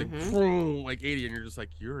 and they're just like Mm-hmm. like 80, and you're just like,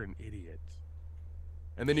 you're an idiot.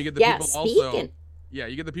 And then you get the Yeah, people also, speaking. yeah,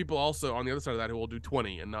 you get the people also on the other side of that who will do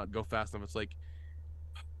 20 and not go fast enough. It's like,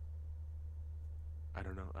 I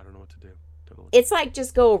don't know what to do. Don't know what to It's like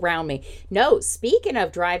just go around me. No, speaking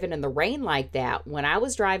of driving in the rain like that, when I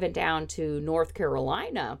was driving down to North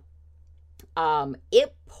Carolina,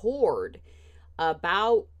 it poured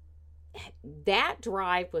about that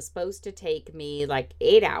drive was supposed to take me like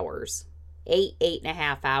 8 hours, eight and a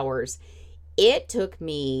half hours. It took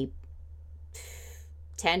me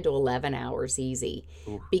 10 to 11 hours easy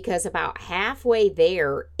do. because about halfway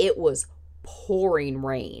there, it was pouring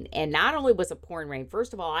rain. And not only was it pouring rain,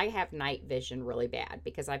 first of all, I have night vision really bad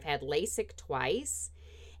because I've had LASIK twice.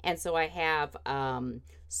 And so I have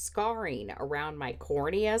scarring around my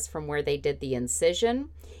corneas from where they did the incision.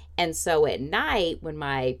 And so at night, when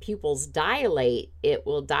my pupils dilate, it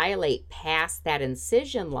will dilate past that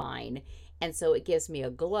incision line. And so it gives me a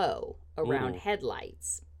glow around Ooh.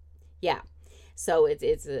 headlights. Yeah. So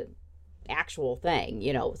it's a actual thing,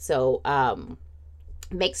 So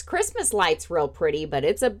makes Christmas lights real pretty, but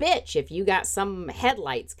it's a bitch if you got some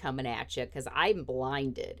headlights coming at you because I'm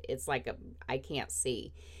blinded. It's like I can't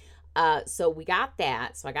see. So we got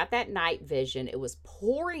that. So I got that night vision. It was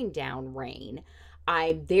pouring down rain.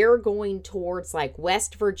 I'm there going towards like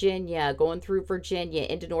West Virginia, going through Virginia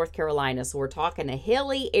into North Carolina. So we're talking to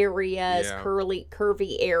hilly areas, Yeah.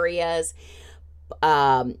 curvy areas.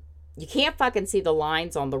 You can't fucking see the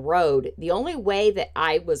lines on the road. The only way that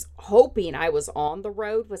I was hoping I was on the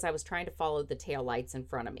road was I was trying to follow the tail lights in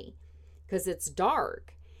front of me because it's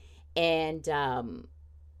dark. And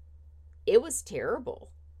it was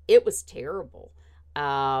terrible. It was terrible.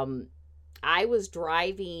 I was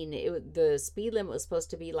driving, the speed limit was supposed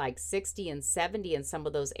to be like 60 and 70 in some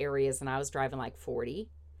of those areas, and I was driving like 40.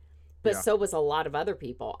 But Yeah. so was a lot of other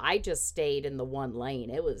people. I just stayed in the one lane.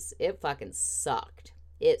 It fucking sucked.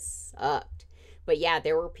 It sucked. But yeah,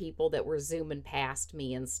 there were people that were zooming past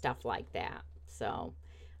me and stuff like that. So,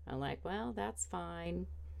 I'm like, well, that's fine.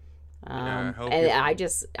 Yeah, I hope And you.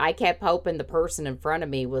 I kept hoping the person in front of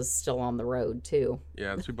me was still on the road too.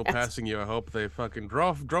 Yeah, it's people That's, passing you. I hope they fucking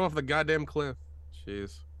drove off the goddamn cliff.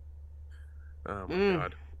 Jeez. Oh my mm,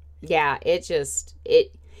 god. yeah, and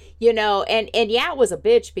yeah, it was a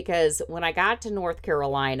bitch because when I got to North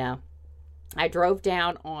Carolina, I drove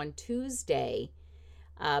down on Tuesday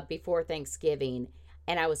before Thanksgiving,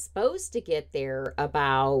 and I was supposed to get there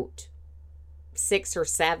about 6 or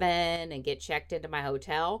 7 and get checked into my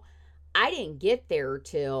hotel. I didn't get there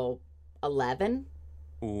till 11.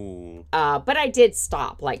 Ooh. But I did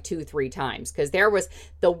stop like 2, 3 times because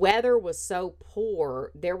the weather was so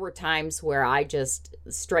poor. There were times where I just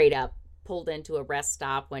straight up pulled into a rest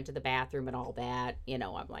stop, went to the bathroom and all that.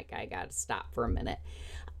 I'm like, I got to stop for a minute.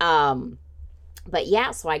 Um, but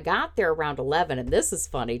yeah, so I got there around 11, and this is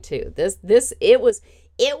funny too. It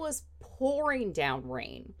was pouring down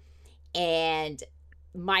rain, and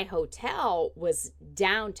my hotel was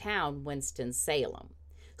downtown Winston-Salem.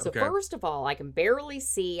 So Okay. first of all, I can barely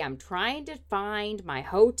see. I'm trying to find my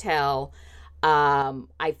hotel.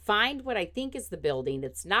 I find what I think is the building.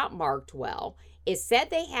 It's not marked well. It said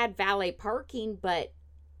they had valet parking, but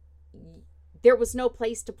there was no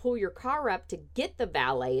place to pull your car up to get the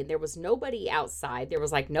valet, and there was nobody outside. There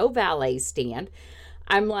was like no valet stand.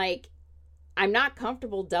 I'm like, I'm not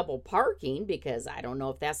comfortable double parking because I don't know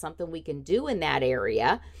if that's something we can do in that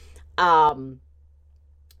area. Um,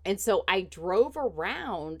 and so I drove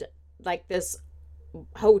around like this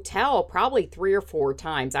hotel probably 3 or 4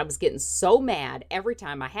 times. I was getting so mad every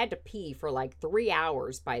time. I had to pee for like 3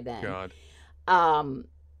 hours by then. God. Um,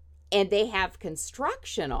 and they have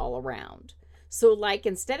construction all around. So, like,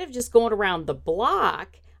 instead of just going around the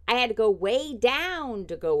block, I had to go way down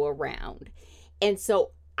to go around. And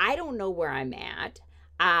so I don't know where I'm at.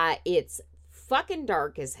 It's fucking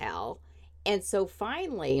dark as hell. And so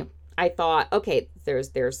finally, I thought, okay,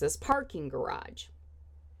 there's this parking garage.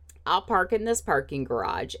 I'll park in this parking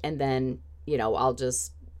garage, and then, I'll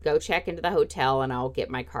just go check into the hotel and I'll get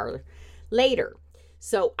my car later.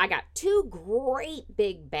 So I got 2 great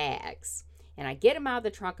big bags, and I get them out of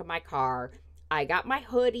the trunk of my car. I got my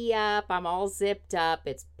hoodie up. I'm all zipped up.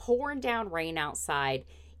 It's pouring down rain outside.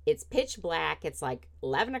 It's pitch black. It's like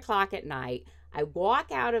 11 o'clock at night. I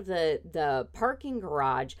walk out of the parking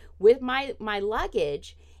garage with my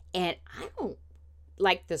luggage, and I don't,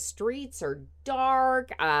 like, the streets are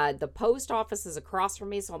dark. The post office is across from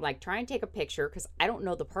me, so I'm like trying to take a picture because I don't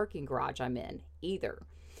know the parking garage I'm in either.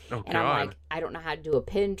 Oh And I'm god. like, I don't know how to do a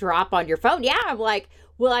pin drop on your phone. Yeah, I'm like,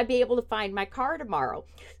 will I be able to find my car tomorrow?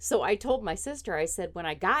 So I told my sister, I said, when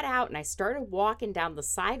I got out and I started walking down the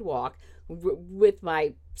sidewalk with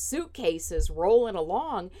my suitcases rolling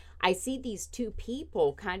along, I see these 2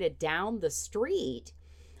 people kind of down the street.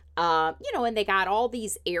 And they got all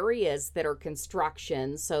these areas that are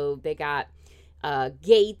construction. So they got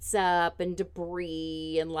gates up and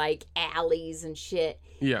debris and like alleys and shit.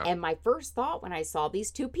 Yeah. And my first thought when I saw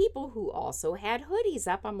these 2 people who also had hoodies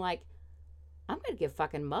up, I'm like, I'm going to get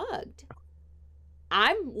fucking mugged.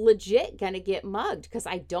 I'm legit going to get mugged because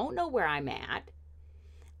I don't know where I'm at.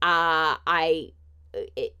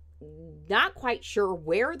 Not quite sure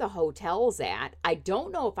where the hotel's at. I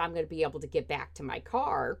don't know if I'm going to be able to get back to my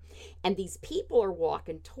car. And these people are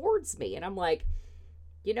walking towards me. And I'm like,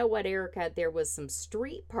 you know what, Erica? There was some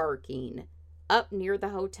street parking up near the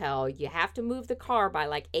hotel. You have to move the car by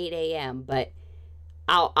like 8 a.m., but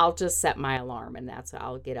I'll just set my alarm, and that's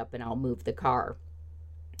I'll get up and I'll move the car.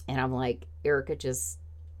 And I'm like, Erica, just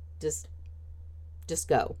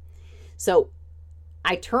go. So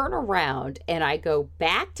I turn around and I go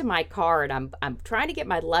back to my car, and I'm trying to get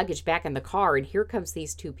my luggage back in the car, and here comes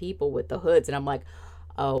these 2 people with the hoods, and I'm like,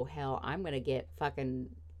 oh hell, I'm gonna get fucking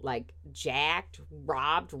like jacked,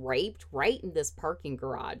 robbed, raped right in this parking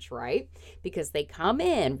garage, right? Because they come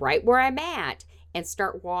in right where I'm at and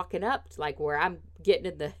start walking up to like where I'm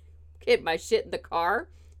getting my shit in the car.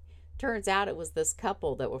 Turns out it was this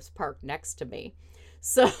couple that was parked next to me.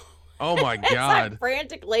 So Oh my as I'm god.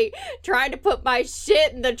 frantically trying to put my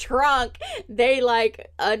shit in the trunk, they like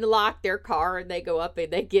unlock their car and they go up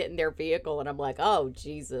and they get in their vehicle, and I'm like, oh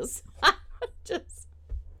Jesus.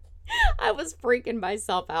 I was freaking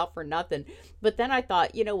myself out for nothing. But then I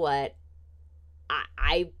thought, you know what?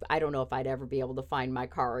 I don't know if I'd ever be able to find my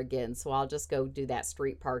car again, so I'll just go do that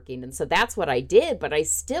street parking. And so that's what I did, but I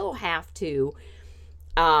still have to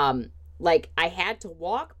I had to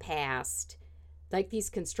walk past like these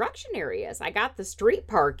construction areas. I got the street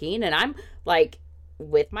parking, and I'm like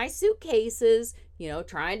with my suitcases,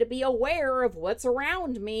 trying to be aware of what's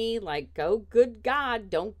around me, like, oh good God,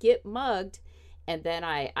 don't get mugged. And then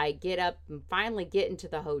I get up and finally get into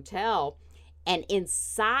the hotel, and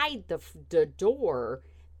inside the door,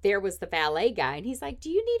 there was the valet guy, and he's like, "Do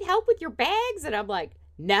you need help with your bags?" And I'm like,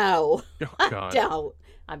 "No, Oh I God. don't.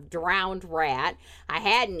 I'm drowned rat. I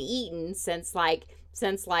hadn't eaten since like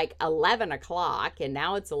 11 o'clock, and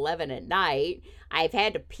now it's 11 at night. I've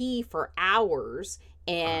had to pee for hours,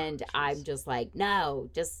 Oh, and I'm jeez. just like, no,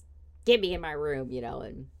 just get me in my room,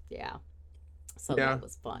 and yeah. So Yeah. that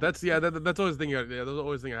was fun. That's that's always the thing. Yeah, that's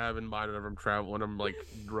always the thing I have in mind whenever I'm traveling, when I'm like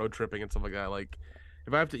road tripping and stuff like that. Like,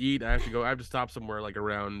 if I have to eat, I have to stop somewhere like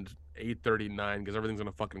around 8:39 because everything's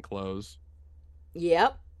gonna fucking close.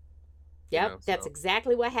 Yep. Yep, that's So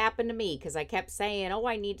exactly what happened to me because I kept saying, "Oh,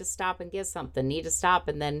 I need to stop and get something. Need to stop."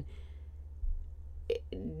 And then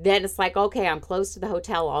it's like, "Okay, I'm close to the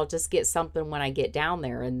hotel. I'll just get something when I get down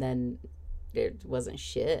there." And then it wasn't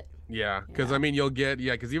shit. yeah, because I Yeah. mean, you'll get,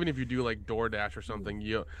 yeah, because even if you do like DoorDash or something,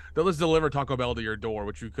 they'll just deliver Taco Bell to your door,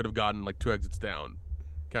 which you could have gotten like two exits down,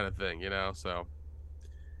 kind of thing. So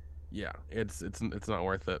yeah, it's not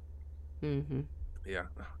worth it. Mhm. Yeah.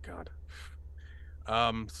 Oh God.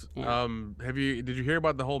 Yeah. Did you hear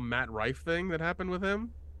about the whole Matt Rife thing that happened with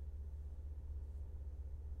him?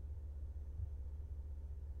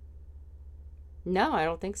 No, I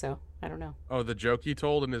don't think so. I don't know. Oh, the joke he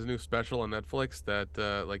told in his new special on Netflix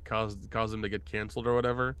that like caused him to get canceled or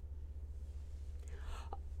whatever.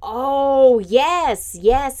 Oh, yes,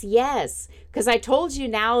 yes, yes. Because I told you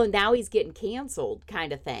now he's getting canceled,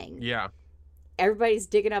 kind of thing. Yeah, Everybody's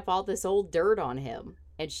digging up all this old dirt on him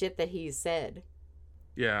and shit that he's said.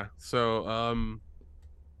 yeah. So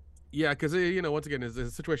yeah, because once again,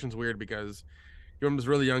 his situation's weird because you're this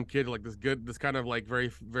really young kid, like this kind of like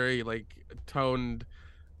very like toned,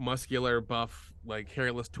 muscular, buff, like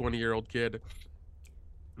hairless 20-year-old kid,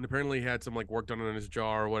 and apparently he had some like work done on his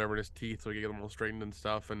jaw or whatever in his teeth, so he could get them all straightened and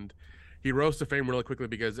stuff. And he rose to fame really quickly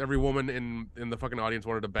because every woman in the fucking audience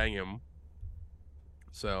wanted to bang him.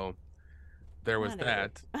 So there was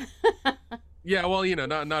Whatever. that. Yeah, well,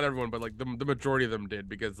 not everyone, but like the majority of them did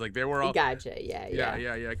because like they were all, Gotcha. Yeah, yeah,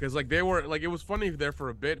 yeah. yeah, because like they were like, it was funny there for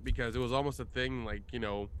a bit because it was almost a thing like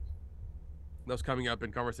that was coming up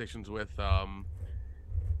in conversations with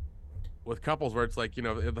couples where it's like,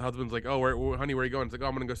 if the husband's like, oh, honey, where are you going? It's like, oh,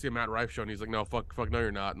 I'm gonna go see a Matt Rife show, and he's like, no, fuck, no,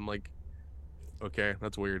 you're not. And like, okay,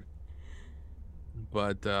 that's weird.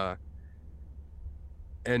 But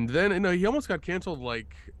and then he almost got canceled.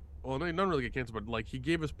 Like, well, no, not really get canceled, but like he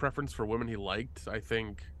gave his preference for women he liked, I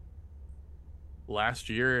think, last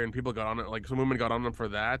year, and people got on it. Like some women got on him for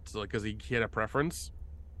that, like because he had a preference.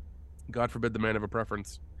 God forbid the man have a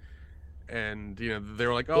preference. And they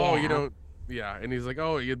were like, oh, Yeah. yeah. And he's like,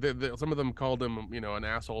 oh, some of them called him, an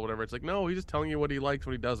asshole or whatever. It's like, no, he's just telling you what he likes,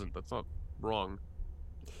 what he doesn't. That's not wrong.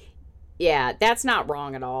 Yeah, that's not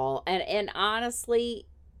wrong at all. And honestly,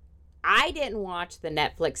 I didn't watch the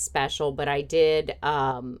Netflix special, but I did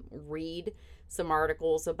read some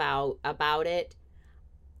articles about it.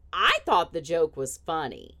 I thought the joke was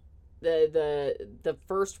funny. The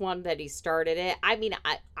first one that he started it. I mean,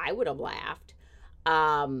 I would have laughed.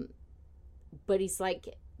 Um, but he's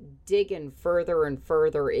like digging further and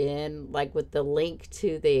further in, like with the link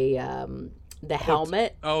to the Oh,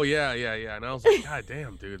 helmet. oh yeah, yeah, yeah. And I was like, God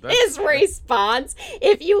damn, dude, His response,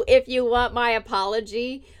 if you want my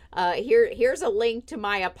apology, here's a link to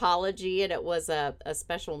my apology, and it was a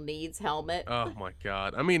special needs helmet. oh my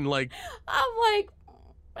God. I mean, like, I'm like,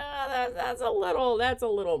 that's a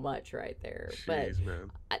little much right there. But jeez,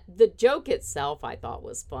 man. the joke itself, I thought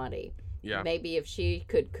was funny. Yeah, Maybe if she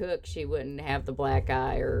could cook, she wouldn't have the black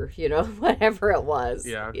eye, or whatever it was.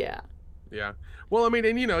 yeah, Yeah, yeah. Well, I mean,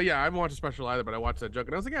 and yeah, I haven't watched a special either, but I watched that joke,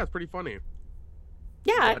 and I was like, yeah, it's pretty funny.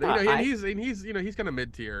 yeah. I But thought and I he's kind of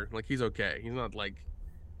mid tier. Like he's okay. He's not like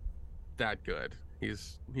that good.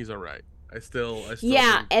 He's all right. I still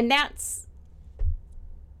yeah, think, and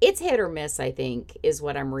it's hit or miss. I think is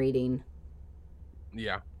what I'm reading.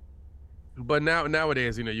 yeah. But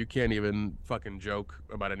nowadays, you can't even fucking joke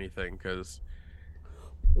about anything because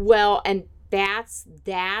Well, and that's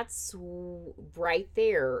right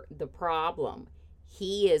there the problem.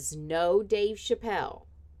 He is no Dave Chappelle.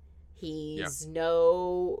 yeah, He's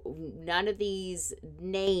none of these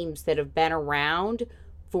names that have been around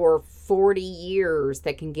for 40 years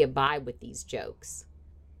that can get by with these jokes.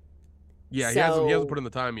 yeah, he hasn't So, put in the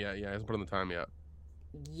time yet. Yeah, he hasn't put in the time yet.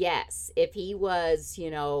 yes, if he was,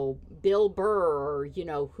 Bill Burr or,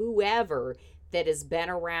 whoever that has been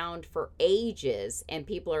around for ages, and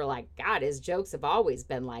people are like, God, his jokes have always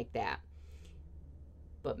been like that.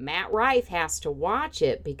 But Matt Rife has to watch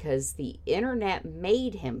it because the internet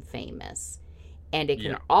made him famous. And it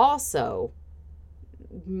can Yeah, also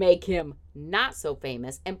make him not so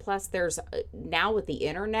famous. And plus, there's now with the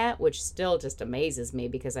internet, which still just amazes me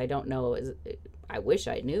because I don't know, I wish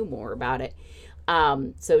I knew more about it,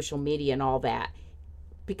 social media and all that,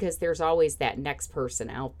 because there's always that next person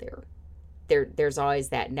out there. There's always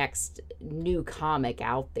that next new comic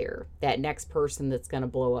out there, that next person that's going to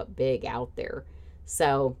blow up big out there.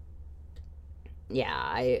 So, yeah,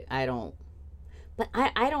 I don't. But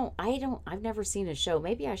I've never seen a show.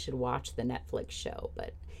 Maybe I should watch the Netflix show,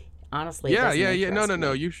 but honestly, Yeah, it doesn't yeah, yeah. No, interest no,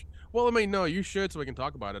 no. me. Well, I mean, no, you should, so we can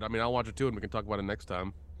talk about it. I mean, I'll watch it too, and we can talk about it next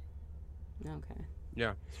time. Okay.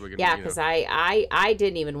 Yeah, so we can. Yeah, because I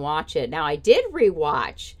didn't even watch it. Now, I did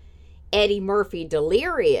rewatch Eddie Murphy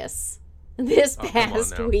Delirious this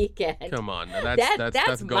past weekend. Come on, that's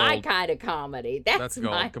my gold. kind of comedy. That's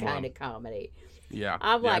my gold. Come kind on. of comedy. Yeah,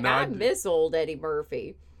 I'm yeah, like, no, I miss old Eddie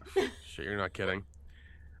Murphy. Shit, you're not kidding.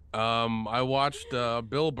 I watched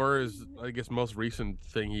Bill Burr's, I guess, most recent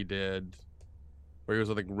thing he did, where he was,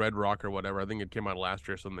 I think, Red Rock or whatever. I think it came out last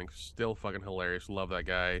year or something. Still fucking hilarious. Love that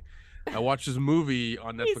guy. I watched his movie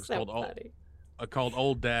on Netflix called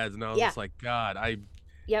Old Dads, and I was just like, God,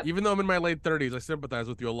 even though I'm in my late 30s, I sympathize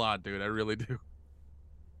with you a lot, dude. I really do.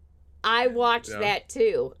 I watched that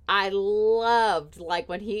too. I loved, like,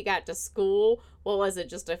 when he got to school, what was it,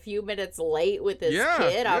 just a few minutes late with his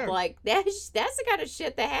kid? I'm like, that's the kind of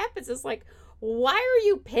shit that happens. It's like, why are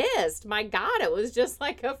you pissed? My God, it was just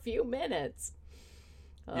like a few minutes.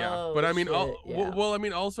 Yeah, but I mean, well, I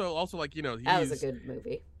mean, also, like, that was a good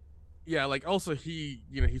movie. Yeah, like, also he's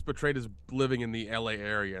portrayed as living in the LA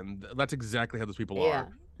area, and that's exactly how those people are.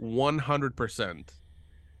 100%.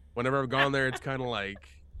 Whenever I've gone there, it's kind of like,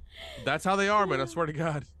 that's how they are, man. I swear to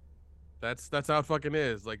God, that's how it fucking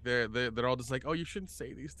is. Like, they're all just like, oh, you shouldn't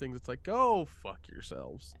say these things. It's like, go fuck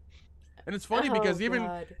yourselves. And it's funny because even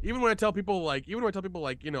when I tell people like,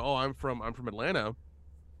 oh, I'm from Atlanta,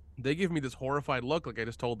 they give me this horrified look, like I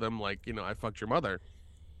just told them, like, I fucked your mother.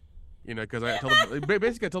 Because I tell them,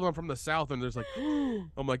 basically I tell them I'm from the South, and there's like,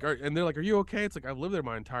 I'm like, and they're like, are you okay? It's like, I've lived there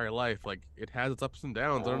my entire life. Like, it has its ups and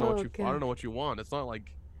downs. I don't know what you want. It's not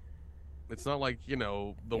like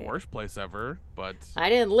the worst place ever, but I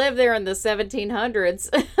didn't live there in the 1700s.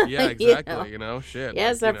 Yeah, exactly. Shit.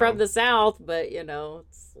 Yes, I'm from the South, but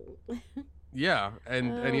it's... Yeah, and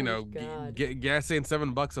gas ain't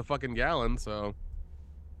 $7 a fucking gallon, so.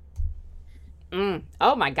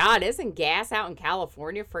 Oh my God, isn't gas out in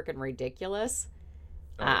California freaking ridiculous?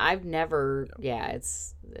 I've never. Yeah,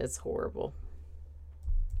 it's horrible.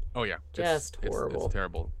 Oh yeah, just horrible. It's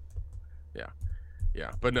terrible.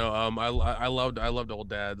 Yeah, but no. I loved Old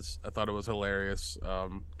Dads. I thought it was hilarious.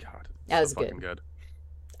 God, that was so fucking good.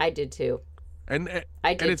 I did too. And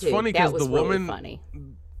I did it's too. funny because the really woman. Funny.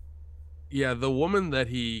 Yeah, the woman that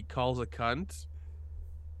he calls a cunt.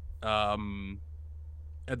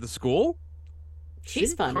 At the school.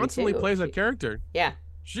 She's funny constantly too. plays that character. Yeah.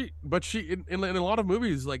 She in a lot of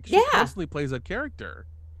movies, like, she constantly plays that character.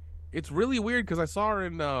 It's really weird because I saw her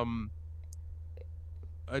in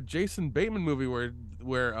a Jason Bateman movie where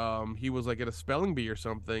he was like at a spelling bee or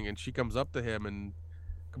something, and she comes up to him and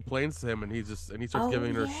complains to him, and he starts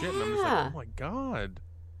giving her shit, and I'm just like, oh my God,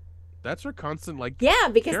 that's her constant, like,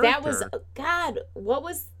 because character. That was what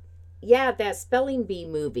was. Yeah, that spelling bee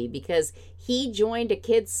movie, because he joined a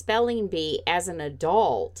kid's spelling bee as an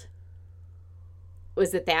adult.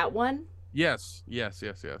 Was it that one? Yes.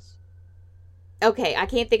 Okay, I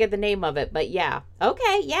can't think of the name of it, but yeah.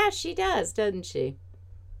 Okay, yeah, she does, doesn't she?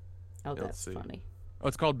 Oh, that's funny. Oh,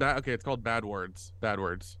 it's called Bad Words. Bad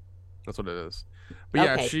Words. That's what it is.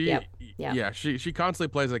 But yeah, she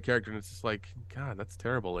constantly plays that character, and it's just like, God, that's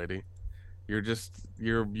terrible, lady. You're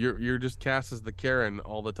just cast as the Karen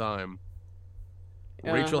all the time.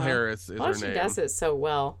 Rachel Harris is her name. She does it so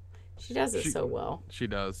well. She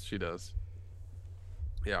does. She does.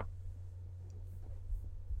 Yeah.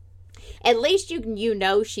 At least you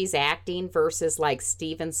know she's acting versus like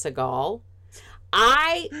Steven Seagal.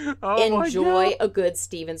 I enjoy a good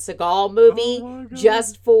Steven Seagal movie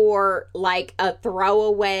just for like a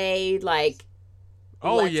throwaway, like,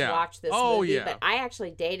 let's watch this movie. But I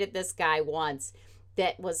actually dated this guy once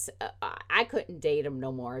that was, I couldn't date him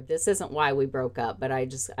no more. This isn't why we broke up, but I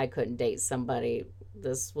couldn't date somebody.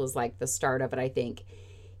 This was like the start of it, I think.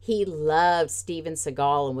 He loved Steven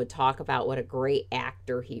Seagal and would talk about what a great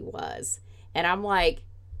actor he was. And I'm like,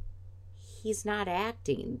 he's not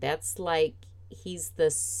acting. That's like, he's the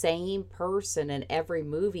same person in every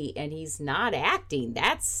movie, and he's not acting.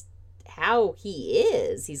 That's how he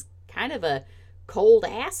is. He's kind of a cold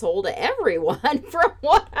asshole to everyone from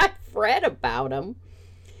what I've read about him.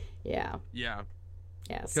 Yeah. Yeah.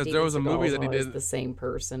 Yeah. Because there was a movie that he did. The same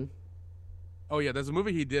person. Oh yeah, there's a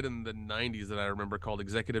movie he did in the '90s that I remember called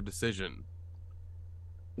Executive Decision,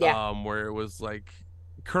 Yeah. where it was like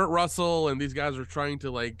Kurt Russell and these guys were trying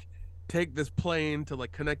to like take this plane to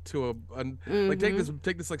like connect to like Mm-hmm.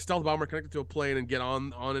 take this like stealth bomber, connect it to a plane, and get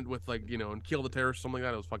on it with like and kill the terrorists, something like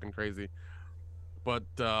that. It was fucking crazy. But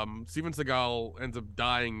Steven Seagal ends up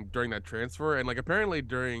dying during that transfer, and like apparently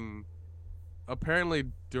during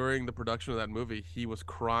the production of that movie, he was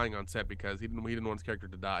crying on set because he didn't want his character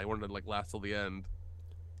to die. He wanted to like last till the end,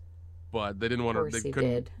 but they didn't Of want to. course he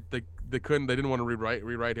did. They didn't want to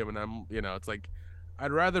rewrite him. And it's like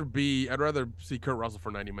I'd rather see Kurt Russell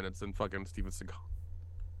for 90 minutes than fucking Steven Seagal.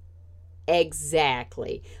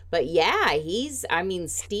 Exactly. But yeah, I mean,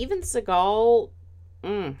 Steven Seagal,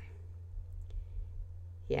 mm,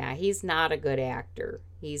 yeah, he's not a good actor.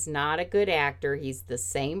 He's not a good actor. He's the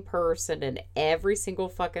same person in every single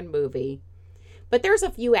fucking movie. But there's a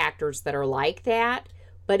few actors that are like that.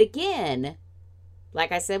 But again,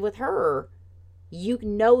 like I said with her, you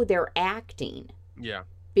know they're acting Yeah.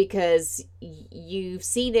 because you've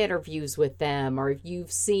seen interviews with them or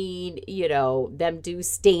you've seen, them do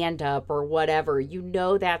stand up or whatever. You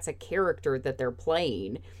know that's a character that they're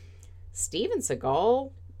playing. Steven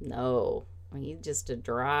Seagal, no. He's just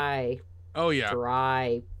a Oh yeah.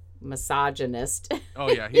 dry misogynist. Oh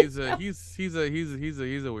yeah. He's a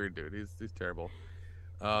weird dude. He's terrible.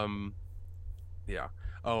 Um. Yeah.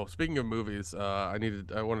 Oh, speaking of movies, I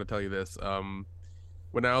wanted to tell you this.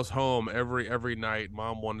 When I was home every night,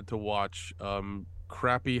 Mom wanted to watch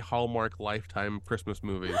crappy Hallmark Lifetime Christmas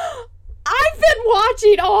movies. I've been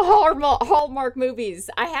watching all Hallmark movies.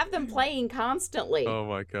 I have them playing constantly. Oh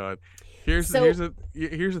my god. Here's So,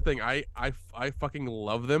 here's the thing. I fucking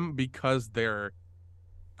love them because they're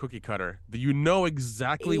cookie cutter. You know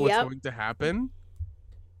exactly what's yep, going to happen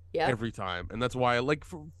yep. every time, and that's why like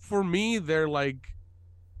for me they're like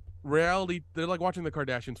reality. They're like watching the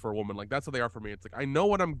Kardashians for a woman. Like that's what they are for me. It's like I know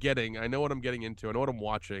what I'm getting. I know what I'm getting into. I know what I'm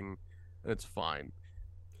watching, and it's fine.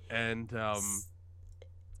 And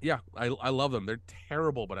yeah, I love them. They're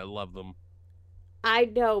terrible, but I love them. I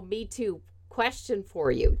know, me too. Question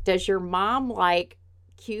for you. Does your mom like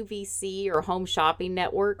QVC or Home Shopping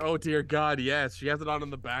Network? Oh dear God, yes, she has it on in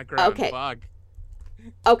the background. Okay. Fuck.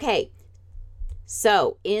 Okay.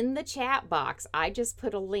 So, in the chat box, I just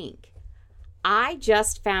put a link. I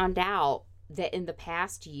just found out that in the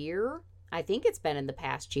past year, I think it's been in the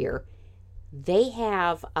past year, they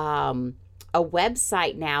have a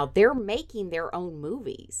website now. They're making their own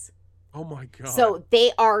movies. Oh my God. So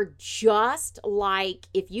they are just like,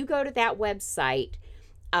 if you go to that website,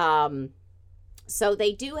 so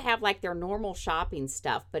they do have like their normal shopping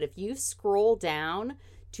stuff, but if you scroll down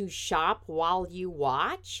to shop while you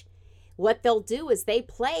watch, what they'll do is they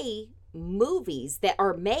play movies that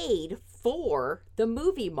are made for the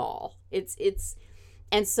movie mall.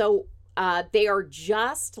 And so they are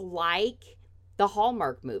just like the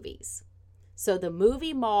Hallmark movies. So the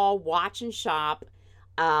movie mall, watch and shop.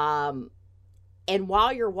 And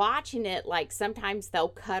while you're watching it, like sometimes they'll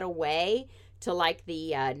cut away to like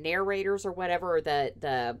the narrators or whatever, or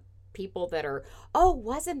the people that are, oh,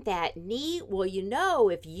 wasn't that neat? Well,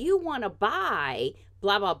 if you want to buy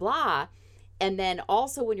blah, blah, blah. And then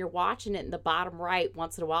also when you're watching it in the bottom right,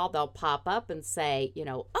 once in a while, they'll pop up and say,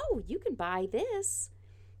 oh, you can buy this.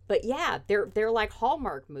 But yeah, they're like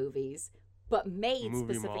Hallmark movies, but made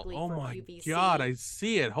movie specifically mall. Oh for my QVC. God, I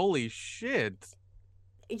see it. Holy shit.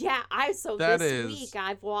 Yeah, this week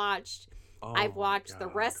I've watched the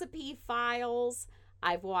Recipe Files,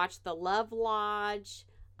 I've watched The Love Lodge,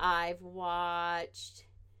 I've watched,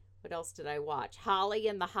 what else did I watch? Holly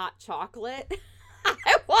and the Hot Chocolate.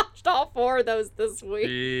 I watched all 4 of those this week.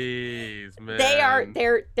 Jeez, man.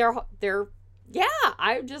 They're yeah,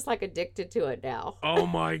 I'm just like addicted to it now. Oh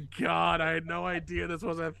my God, I had no idea this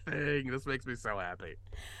was a thing. This makes me so happy.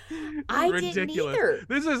 I Ridiculous. didn't either.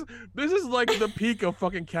 This is like the peak of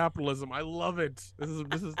fucking capitalism. I love it. This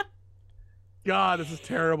is God, this is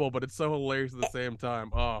terrible, but it's so hilarious at the same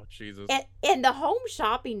time. Oh, Jesus. And the Home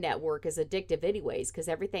Shopping Network is addictive anyways because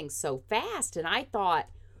everything's so fast. And I thought,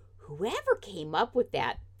 whoever came up with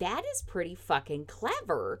that is pretty fucking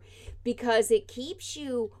clever because it keeps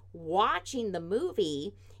you watching the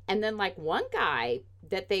movie. And then like one guy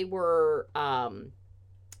that they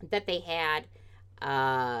had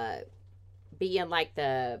being like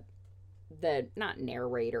the not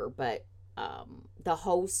narrator, but the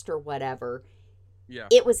host or whatever. Yeah.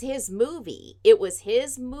 It was his movie. It was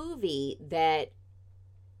his movie that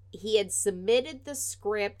he had submitted the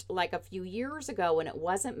script like a few years ago and it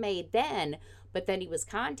wasn't made then, but then he was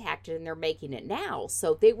contacted and they're making it now.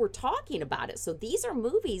 So they were talking about it. So these are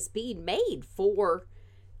movies being made for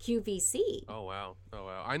QVC. Oh wow. Oh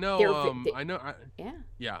wow. I know. They're I know. yeah,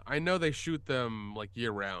 Yeah. I know they shoot them like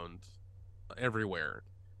year round, everywhere.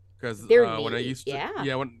 Because they're when I neat. used to, Yeah.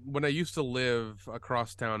 yeah, when I used to live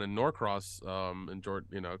across town in Norcross, in Georgia,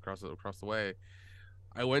 across the way,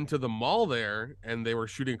 I went to the mall there, and they were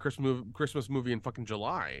shooting a Christmas movie in fucking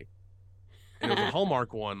July, and it was a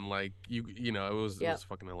Hallmark one. Like it Yep. was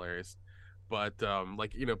fucking hilarious. But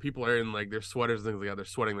like people are in like their sweaters and things like that. They're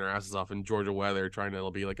sweating their asses off in Georgia weather, trying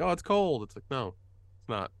to be like, oh, it's cold. It's like no, it's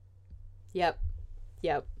not. Yep.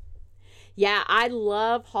 Yep. Yeah, I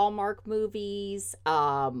love Hallmark movies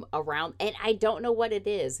around, and I don't know what it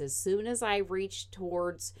is. As soon as I reach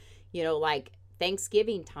towards, like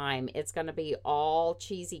Thanksgiving time, it's going to be all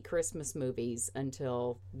cheesy Christmas movies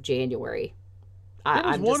until January. There was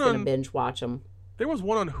I'm one just going to on binge watch them. There was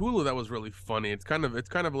one on Hulu that was really funny. It's kind of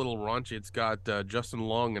a little raunchy. It's got Justin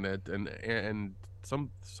Long in it and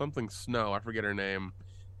something Snow. I forget her name.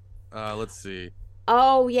 Let's see.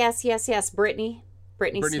 Oh, yes, yes, yes. Brittany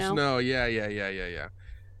Brittany Snow. Snow. Yeah, yeah, yeah, yeah, yeah.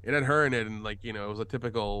 It had her in it, and like it was a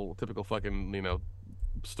typical fucking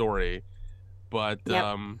story. But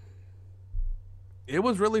Yep. it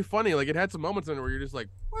was really funny. Like it had some moments in it where you're just like,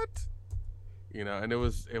 what? And it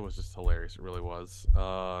was just hilarious. It really was.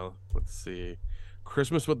 Let's see.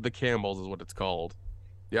 Christmas with the Campbells is what it's called.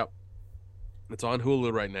 Yep. It's on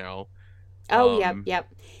Hulu right now. Oh, yep, Um, yep.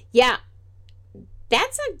 Yeah,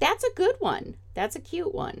 that's a good one. That's a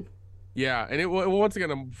cute one. yeah, and once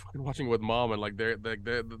again I'm fucking watching it with mom, and like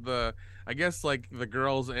the I guess like the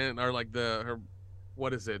girls and are like her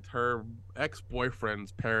what is it? Her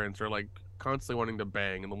ex-boyfriend's parents are like constantly wanting to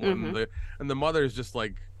bang, and Mm-hmm. the mother is just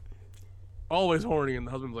like always horny, and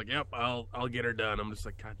the husband's like, "Yep, I'll get her done." I'm just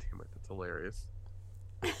like, "God damn it, that's hilarious."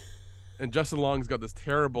 And Justin Long's got this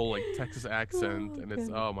terrible like Texas accent, Oh, and it's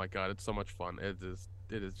God. oh my god, it's so much fun. It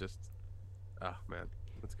is just oh man,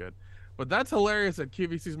 that's good. But that's hilarious that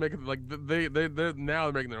QVC's making like they're now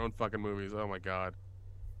they're making their own fucking movies. Oh my god,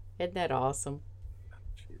 Isn't that awesome?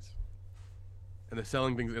 jeez. And they're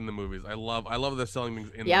selling things in the movies. I love they're selling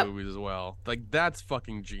things in the Yep. movies as well. Like that's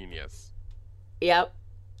fucking genius. Yep.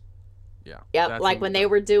 Yeah, Yep. that's Like an when they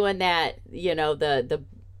were doing that,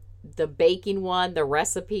 the baking one, the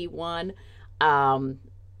recipe one. Um,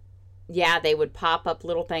 yeah, they would pop up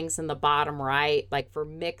little things in the bottom right, like for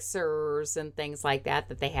mixers and things like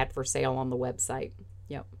that they had for sale on the website.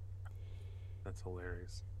 Yep. that's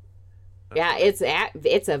hilarious. That's Yeah, funny.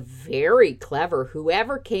 it's a very clever.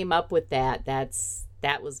 Whoever came up with that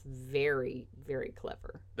was very very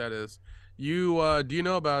clever. That is. You do you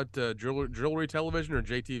know about jewelry television or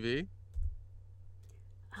JTV?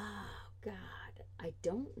 Oh God, I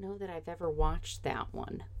don't know that I've ever watched that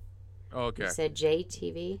one. Oh, You okay. said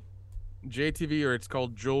JTV? JTV, or it's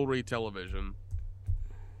called jewelry television.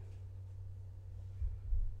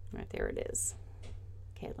 Right there it is.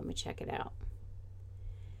 Okay, let me check it out.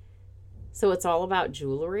 So it's all about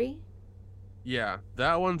jewelry? Yeah,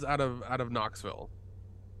 that one's out of Knoxville.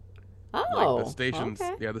 Like the Oh, stations,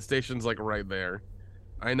 okay. yeah, the station's like right there.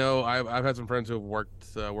 I know I've had some friends who have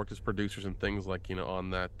worked as producers and things like on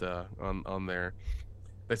that on there.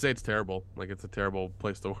 They say it's terrible, like it's a terrible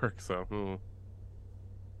place to work. So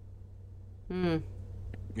Hmm.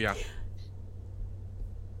 yeah,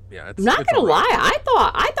 yeah, I'm it's not it's gonna alright.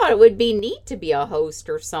 lie. I thought it would be neat to be a host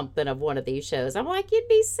or something of one of these shows. I'm like, you'd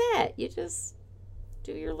be set. You just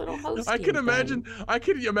do your little I could hosting imagine thing. I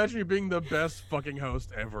could imagine you being the best fucking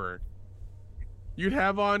host ever. You'd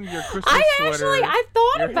have on your I Christmas actually sweater, I've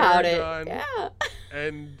thought your hair about it. done, Yeah.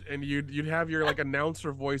 and you'd have your like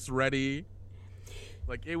announcer voice ready.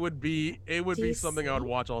 Like it would be Do you something I would see?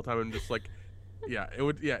 watch all the time and just like it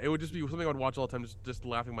would just be something I would watch all the time just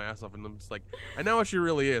laughing my ass off, and I'm just like I know how she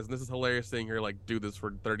really is, and this is hilarious seeing her like do this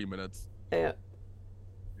for 30 minutes. Yeah.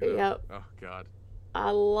 You know? Yep. Oh god.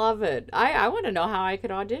 I love it. I want to know how I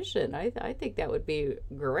could audition. I think that would be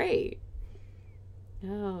great.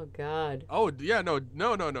 Oh God. Oh yeah, no,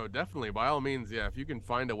 no, no, no, definitely. By all means, yeah. If you can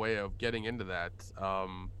find a way of getting into that,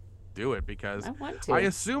 do it because I want I to.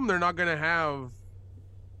 assume they're not gonna have.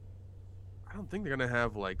 I don't think they're gonna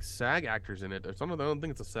have like SAG actors in it. Or something. I don't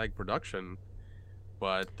think it's a SAG production,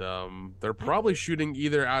 but they're I probably shooting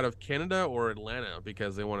either out of Canada or Atlanta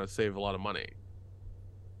because they want to save a lot of money.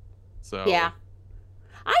 yeah. So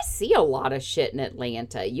I see a lot of shit in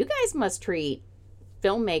Atlanta. You guys must treat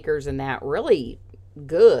filmmakers in that really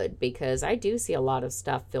good because I do see a lot of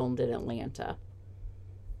stuff filmed in Atlanta.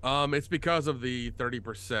 it's because of the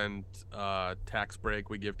 30% tax break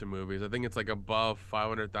we give to movies. I think it's like above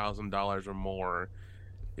 $500,000 or more.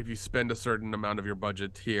 If you spend a certain amount of your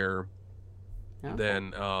budget here, Okay.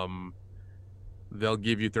 then they'll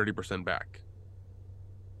give you 30% back.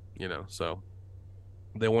 So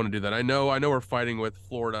they want to do that. I know we're fighting with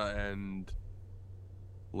Florida and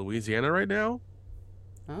Louisiana right now.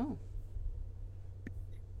 Oh.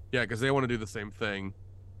 Yeah, because they want to do the same thing.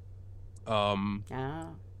 Ah.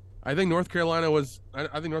 I think North Carolina was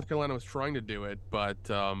trying to do it, but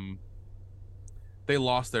they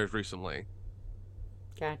lost theirs recently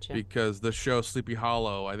Gotcha. because the show Sleepy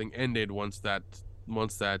Hollow, I think, ended once that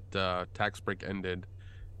tax break ended.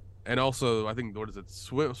 And also, I think, what is it,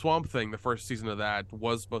 Swamp Thing, the first season of that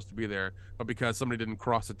was supposed to be there, but because somebody didn't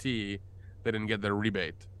cross a T, they didn't get their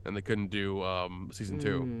rebate, and they couldn't do season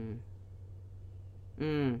two.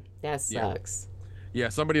 That Yeah, sucks. yeah.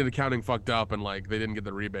 Somebody in accounting fucked up, and like they didn't get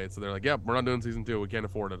the rebate, so they're like, "Yep, we're not doing season two. We can't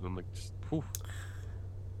afford it." And I'm like, just, whew.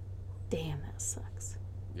 Damn, that sucks.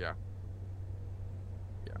 Yeah,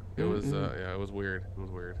 yeah. It was weird. It was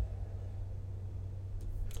weird.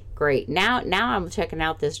 Great. Now I'm checking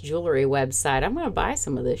out this jewelry website. I'm gonna buy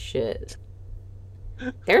some of this shit.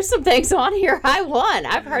 There's some things on here I want.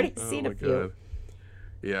 I've already seen a few. God.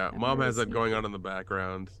 Yeah, Mom has that going on in the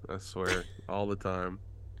background. I swear, all the time.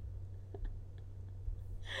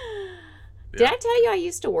 Did I tell you I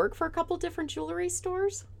used to work for a couple different jewelry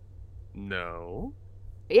stores? No.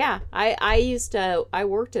 Yeah, I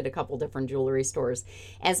worked at a couple different jewelry stores.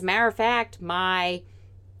 As a matter of fact, my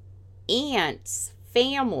aunt's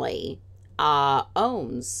family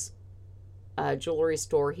owns a jewelry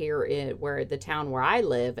store here in where the town where I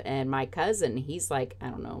live, and my cousin, he's like, I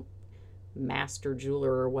don't know, master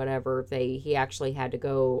jeweler or whatever. He actually had to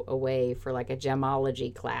go away for like a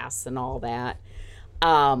gemology class and all that.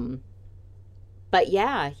 But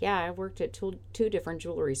yeah, I worked at two different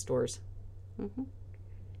jewelry stores. Mm-hmm.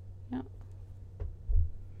 Yep.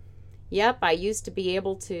 Yep, I used to be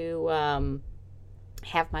able to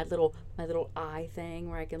have my little eye thing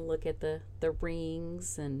where I can look at the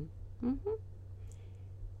rings and. Mm-hmm.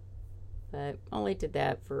 But only did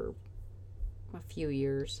that for a few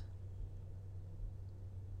years.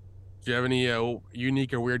 Do you have any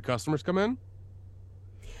unique or weird customers come in?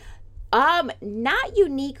 Not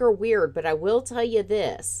unique or weird, but I will tell you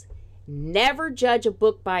this. Never judge a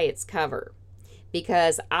book by its cover.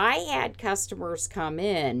 Because I had customers come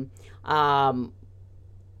in,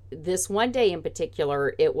 this one day in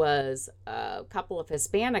particular, it was a couple of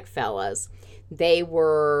Hispanic fellas. They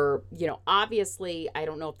were, obviously, I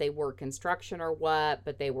don't know if they were construction or what,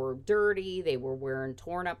 but they were dirty. They were wearing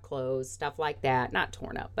torn up clothes, stuff like that. Not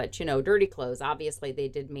torn up, but, dirty clothes. Obviously, they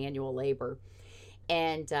did manual labor.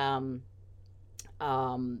 And the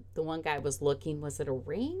one guy was it a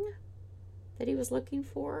ring that he was looking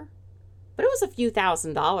for? But it was a few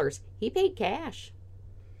 $1,000s. He paid cash.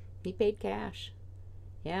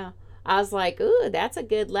 Yeah. I was like, ooh, that's a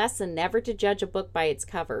good lesson, never to judge a book by its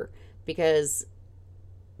cover. Because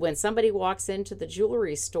when somebody walks into the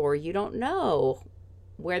jewelry store, you don't know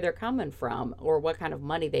where they're coming from or what kind of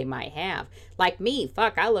money they might have. Like me,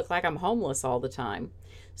 fuck, I look like I'm homeless all the time.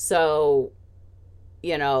 So,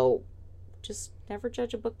 just never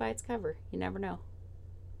judge a book by its cover. You never know.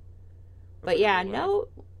 But yeah, no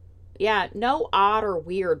odd or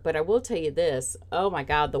weird, but I will tell you this. Oh my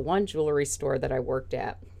God, the one jewelry store that I worked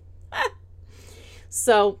at.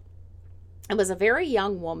 So it was a very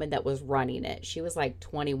young woman that was running it. She was like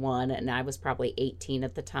 21 and I was probably 18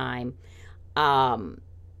 at the time. And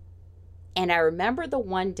I remember the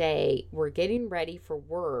one day we're getting ready for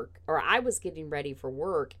work, or I was getting ready for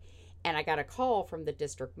work, and I got a call from the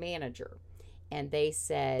district manager. And they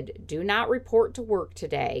said, do not report to work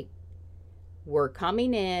today. We're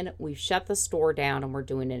coming in, we've shut the store down, and we're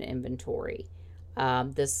doing an inventory.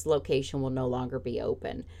 This location will no longer be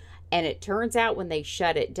open. And it turns out when they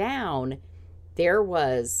shut it down, there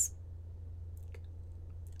was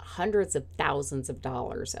hundreds of thousands of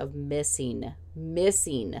dollars of missing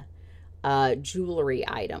jewelry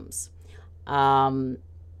items. And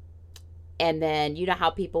then you know how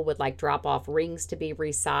people would like drop off rings to be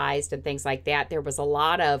resized and things like that. There was a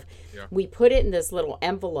lot of, we put it in this little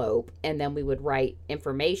envelope and then we would write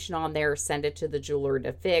information on there, send it to the jeweler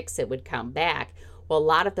to fix. It would come back. Well, a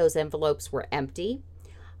lot of those envelopes were empty.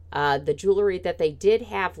 The jewelry that they did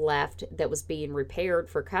have left that was being repaired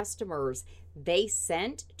for customers, they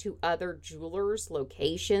sent to other jewelers'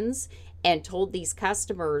 locations and told these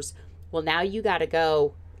customers, well, now you got to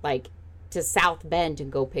go like to South Bend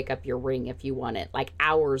and go pick up your ring if you want it, like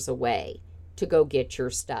hours away to go get your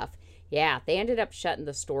stuff. Yeah, they ended up shutting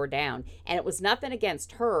the store down. And it was nothing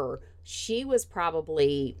against her. She was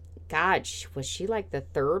probably, God, was she like the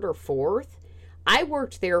third or fourth? I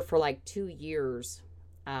worked there for like 2 years.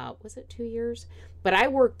 Was it 2 years? But I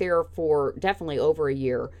worked there for definitely over a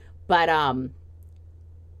year. But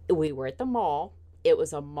we were at the mall It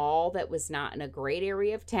was a mall that was not in a great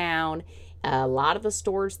area of town. A lot of the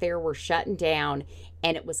stores there were shutting down,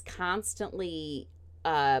 and it was constantly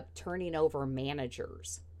turning over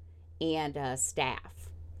managers and staff.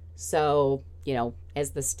 So,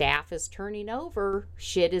 as the staff is turning over,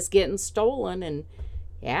 shit is getting stolen. And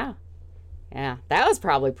yeah, that was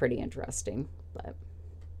probably pretty interesting. But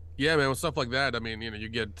Yeah, man, with stuff like that, I mean, you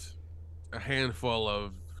get a handful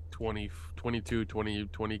of 20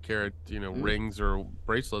 carat, rings or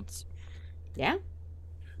bracelets. yeah,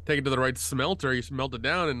 Take it to the right smelter, you smelt it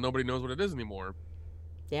down, and nobody knows what it is anymore.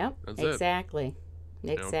 yeah, That's exactly.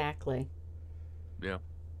 it. Exactly. Yeah.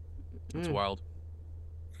 It's wild.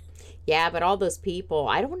 Yeah, but all those people,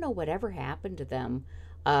 I don't know whatever happened to them.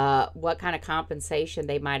 What kind of compensation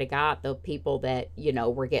they might have got, the people that,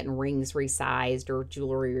 were getting rings resized or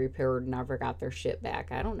jewelry repaired and never got their shit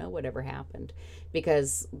back. I don't know whatever happened.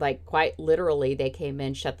 Because, like, quite literally, they came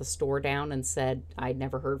in, shut the store down, and said, I'd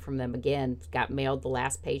never heard from them again. Got mailed the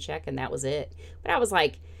last paycheck, and that was it. But I was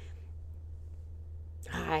like,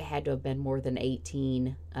 I had to have been more than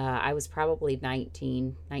 18. I was probably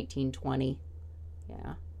 19, 20.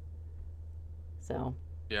 Yeah. So.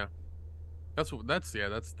 Yeah. That's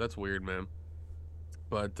weird, man.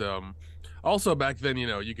 But also back then,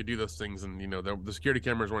 you could do those things, and the security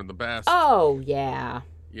cameras weren't the best. Oh yeah.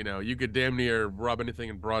 You could damn near rob anything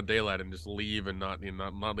in broad daylight and just leave and not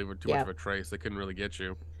not leave too much of a trace. They couldn't really get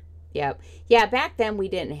you. Yep. Yeah, back then we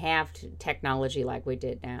didn't have technology like we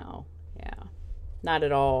did now. Yeah. Not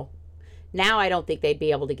at all. Now I don't think they'd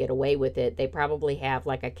be able to get away with it. They probably have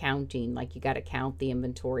like accounting, like you got to count the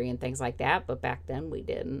inventory and things like that, but back then we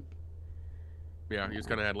didn't. Yeah, you just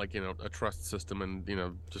kind of had like, a trust system and,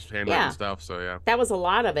 just handwritten stuff. So, yeah. That was a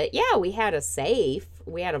lot of it. Yeah, we had a safe.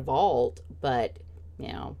 We had a vault. But,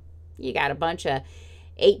 you got a bunch of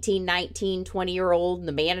 18, 19, 20-year-old, and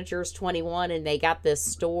the manager's 21, and they got this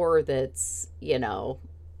store that's,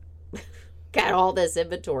 got all this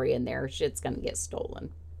inventory in there. Shit's going to get stolen.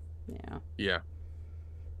 Yeah. Yeah.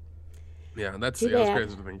 Yeah, that's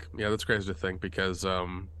crazy to think. Yeah, that's crazy to think because,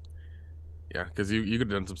 because you could have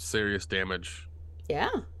done some serious damage. Yeah.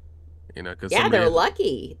 Because they're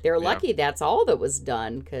lucky. They're lucky that's all that was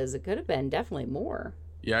done, because it could have been definitely more.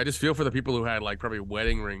 Yeah, I just feel for the people who had like probably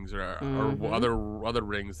wedding rings or other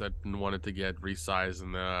rings that wanted to get resized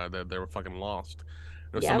and that they were fucking lost.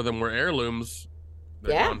 Some of them were heirlooms.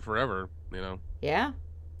 They're gone forever. Yeah.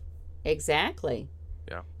 Exactly.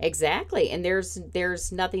 Yeah. Exactly. And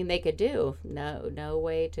there's nothing they could do. No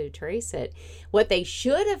way to trace it. What they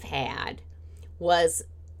should have had was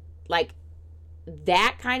like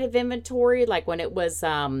that kind of inventory, like when it was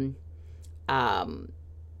the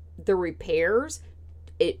repairs,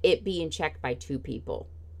 it being checked by two people.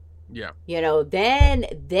 Yeah.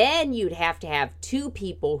 Then you'd have to have two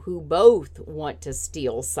people who both want to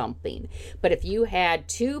steal something. But if you had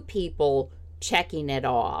two people checking it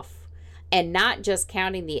off and not just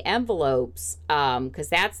counting the envelopes, because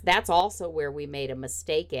that's also where we made a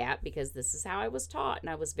mistake at, because this is how I was taught and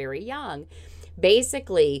I was very young.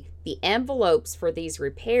 Basically, the envelopes for these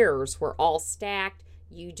repairs were all stacked.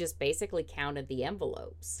 You just basically counted the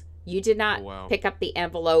envelopes. You did not pick up the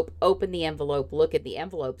envelope, open the envelope, look at the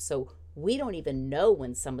envelope. So we don't even know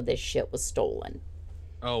when some of this shit was stolen.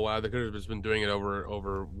 Oh, wow. They could have just been doing it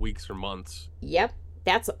over weeks or months. Yep.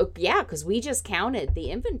 Because we just counted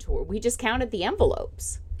the inventory. We just counted the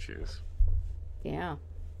envelopes. Jeez. Yeah.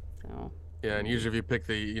 So. Yeah, and usually if you pick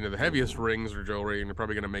the heaviest rings or jewelry, you're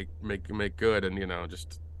probably gonna make good and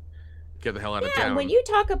just get the hell out of town. And when you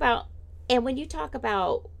talk about,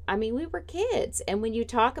 I mean, we were kids, and when you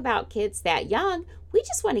talk about kids that young, we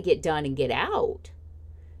just want to get done and get out.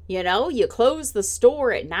 You close the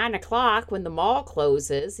store at 9:00 when the mall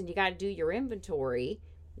closes, and you got to do your inventory.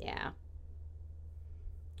 Yeah.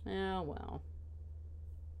 Oh well.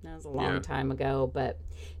 That was a long time ago, but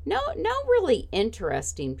no really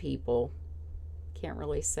interesting people. Can't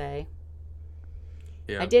really say.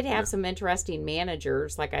 Yeah, I did have some interesting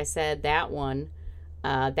managers. Like I said, that one,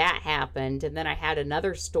 that happened. And then I had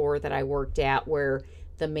another store that I worked at where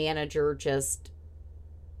the manager just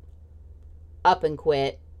up and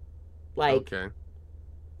quit. Like,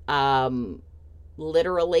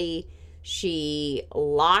 literally, she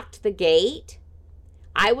locked the gate.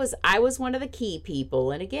 I was one of the key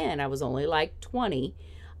people, and again, I was only like 20.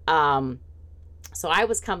 So I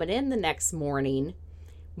was coming in the next morning,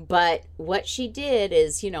 but what she did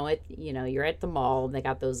is, you're at the mall and they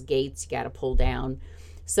got those gates you got to pull down.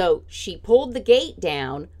 So she pulled the gate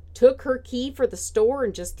down, took her key for the store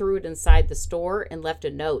and just threw it inside the store and left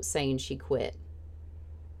a note saying she quit.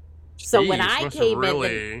 So when I came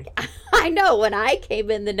in, I know. When I came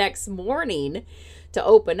in the next morning to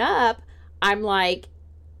open up, I'm like,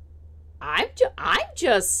 I'm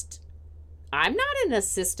just, I'm not an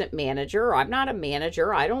assistant manager. I'm not a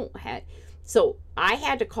manager. I don't have, so I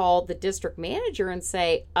had to call the district manager and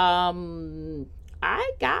say,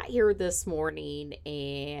 I got here this morning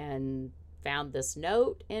and found this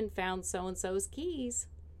note and found so and so's keys.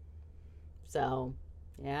 So,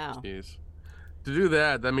 yeah. Jeez. To do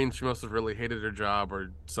that, that means she must have really hated her job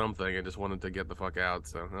or something and just wanted to get the fuck out.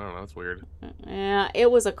 So, I don't know. That's weird. Yeah, it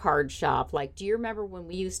was a card shop. Like, do you remember when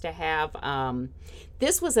we used to have,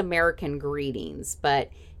 this was American Greetings, but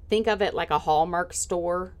think of it like a Hallmark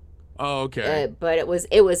store. Oh, okay. But it was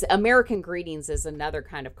American Greetings is another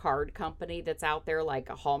kind of card company that's out there, like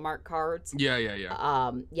a Hallmark cards. Yeah.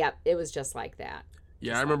 Yep, it was just like that.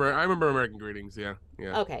 Yeah, Just I like remember. that. I remember American Greetings. Yeah.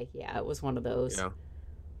 Okay, yeah, it was one of those.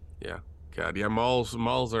 Yeah. God, yeah. Malls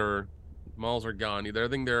are gone. Either I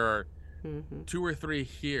think there are Hmm. 2 or 3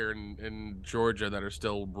 here in Georgia that are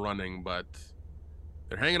still running, but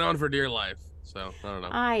they're hanging on for dear life. So I don't know.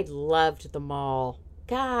 I loved the mall.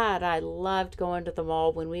 God, I loved going to the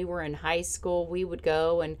mall when we were in high school. We would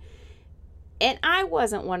go and I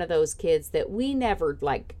wasn't one of those kids that we never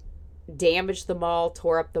like damaged the mall,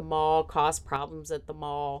 tore up the mall, caused problems at the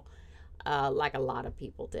mall, like a lot of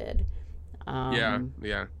people did. Yeah, Um,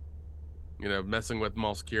 yeah. Messing with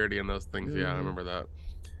mall security and those things. Yeah, I mhm. remember that.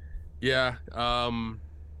 Yeah.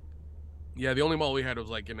 Yeah. The only mall we had was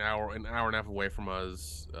like an hour and a half away from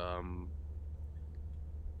us.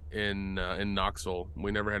 In Knoxville,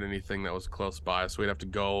 we never had anything that was close by, so we'd have to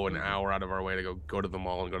go an Mhm. hour out of our way to go to the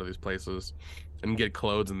mall and go to these places, and get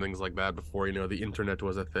clothes and things like that before the internet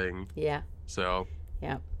was a thing. Yeah, So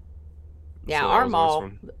yeah, yeah. so that Our was always mall,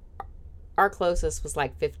 fun. our closest was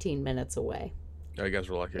like 15 minutes away. I guess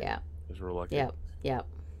we're lucky. Yeah, I guess we're lucky. yep, yep.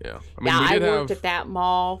 Yeah. I Yeah, mean, we I did worked have. at that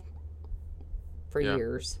mall for Yeah.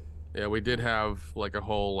 years. Yeah, we did have like a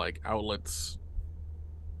whole like outlets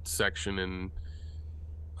section, and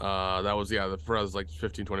that was for us like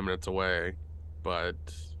 15-20 minutes away, but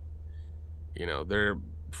they're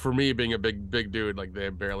for me being a big dude, like they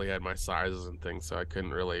barely had my sizes and things, so I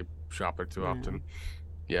couldn't really shop there too No. often.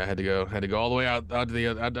 Yeah, I had to go all the way out to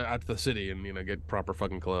the city and get proper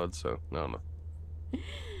fucking clothes. So I don't know.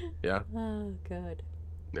 Yeah, Oh, good.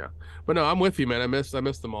 yeah, but no, I'm with you, man. I miss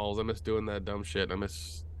the malls. I miss doing that dumb shit. I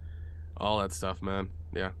miss all that stuff, man.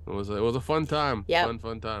 Yeah, it was a fun time. Yep.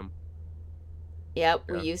 Fun time. Yep,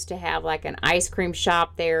 we Yeah. used to have like an ice cream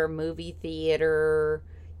shop there, movie theater,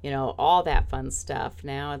 all that fun stuff.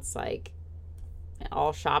 Now it's like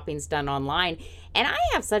all shopping's done online. And I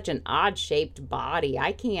have such an odd shaped body.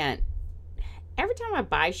 I can't, every time I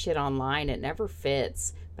buy shit online, it never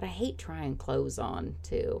fits. But I hate trying clothes on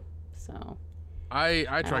too. So I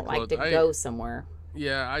I try don't like clothes. to go somewhere.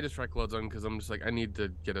 Yeah, I just try clothes on because I'm just like I need to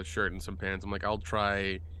get a shirt and some pants. I'm like I'll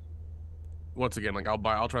try once again, like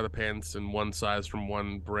I'll try the pants in one size from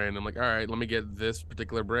one brand. I'm like, all right, let me get this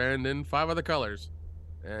particular brand in 5 other colors,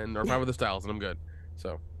 or 5 other styles, and I'm good.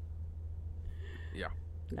 So yeah.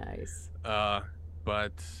 Nice.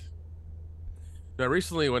 But now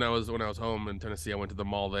recently when I was home in Tennessee, I went to the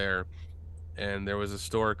mall there, and there was a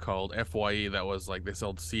store called FYE that was like they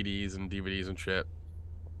sold CDs and DVDs and shit.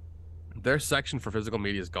 Their section for physical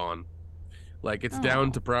media is gone. Like it's down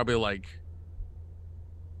Oh, to probably like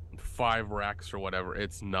 5 racks or whatever.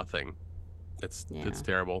 It's nothing. It's yeah. it's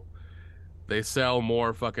terrible. They sell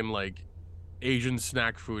more fucking like Asian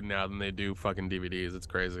snack food now than they do fucking DVDs. It's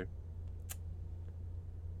crazy.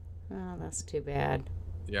 Oh, that's too bad.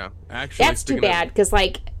 Yeah. Actually, That's too speaking of bad because,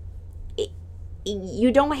 like,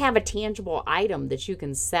 you don't have a tangible item that you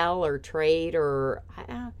can sell or trade or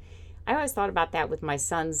I always thought about that with my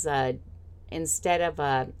son's instead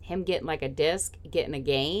of him getting like a disc getting a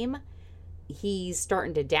game, he's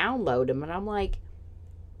starting to download them and I'm like,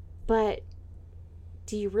 but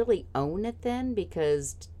do you really own it then?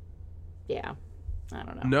 Because yeah, I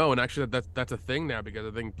don't know. no, and actually that's a thing now because I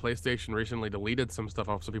think PlayStation recently deleted some stuff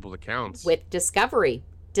off some people's accounts. With Discovery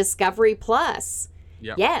Plus,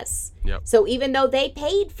 Yep. yes. Yep. So even though they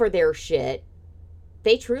paid for their shit,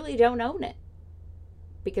 they truly don't own it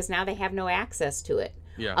because now they have no access to it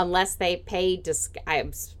Yeah. unless they pay. I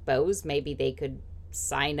suppose maybe they could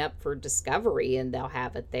sign up for Discovery and they'll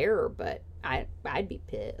have it there, but I'd be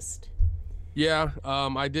pissed. Yeah.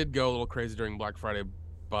 I did go a little crazy during Black Friday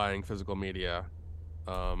buying physical media.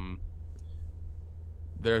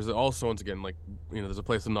 There's also once again like there's a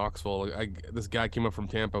place in Knoxville. This guy came up from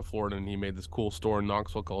Tampa, Florida, and he made this cool store in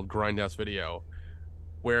Knoxville called Grindhouse Video,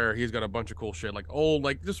 where he's got a bunch of cool shit like old,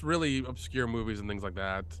 like just really obscure movies and things like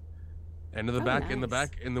that. And in the Oh, back, in the nice.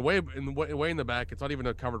 back, in the way in the back, it's not even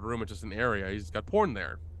a covered room. It's just an area. He's got porn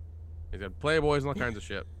there. He's got Playboys and all kinds of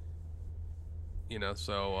shit.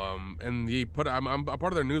 So and he put I'm a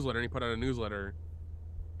part of their newsletter, and he put out a newsletter.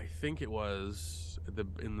 I think it was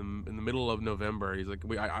in the middle of November. He's like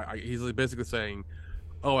he's like basically saying,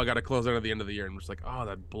 "Oh, I got to close out at the end of the year," and I'm just like, "Oh,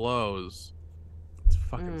 that blows. It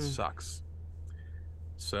fucking Mm. sucks."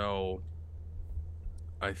 So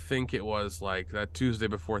I think it was like that Tuesday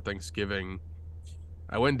before Thanksgiving.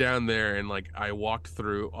 I went down there and like I walked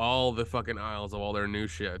through all the fucking aisles of all their new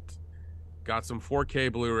shit. Got some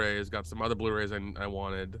 4K Blu-rays, got some other Blu-rays I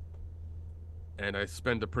wanted, and I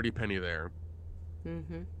spent a pretty penny there.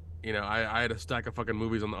 Mm-hmm. I had a stack of fucking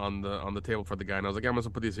movies on the table for the guy, and I was like, I'm gonna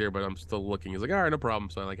put these here, but I'm still looking. He's like, all right, no problem.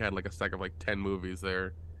 So I like had like a stack of like 10 movies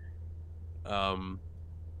there, um,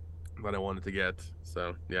 that I wanted to get.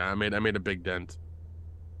 So yeah, I made a big dent.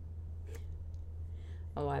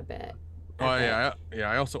 Oh, I bet. I Oh bet. yeah.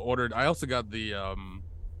 I also ordered. I also got the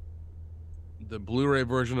Blu-ray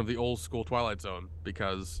version of the old school Twilight Zone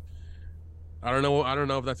because I don't know. I don't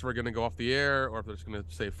know if that's ever going to go off the air or if they're just going to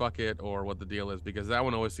say fuck it or what the deal is because that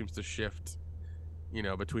one always seems to shift,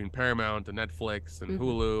 between Paramount and Netflix and Mm-hmm.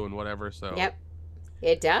 Hulu and whatever. So Yep.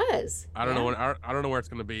 It does. I don't know Yeah. when I don't know where it's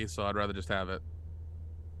going to be. So I'd rather just have it.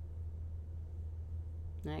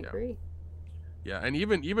 I Yeah, agree. yeah. And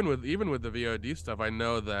even with the VOD stuff, I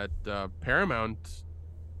know that Paramount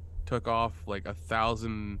took off like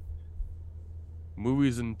 1,000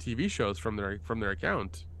 movies and TV shows from their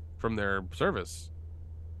account from their service.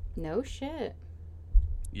 No shit.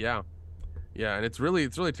 Yeah. Yeah, and it's really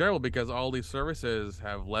terrible because all these services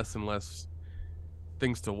have less and less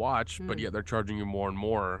things to watch, but Hmm. yet they're charging you more and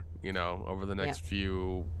more, over the Yep. next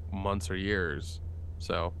few months or years.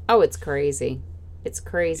 So, Oh, it's crazy. It's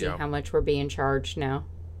crazy yeah. how much we're being charged now.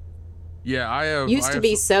 Yeah, I have I Used to have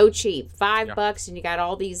be so cheap, five yeah, bucks, and you got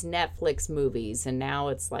all these Netflix movies, and now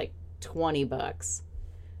it's like $20.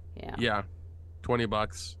 Yeah. yeah,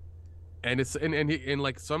 $20. And it's and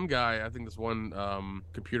like some guy, I think this one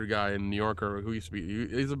computer guy in New York or who used to be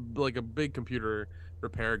he's like a big computer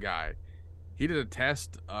repair guy. He did a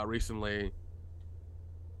test recently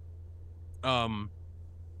um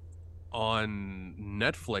on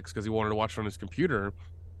Netflix because he wanted to watch it on his computer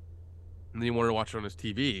and then he wanted to watch it on his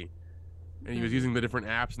TV. And he was Mm-hmm. using the different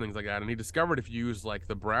apps and things like that. And he discovered if you use like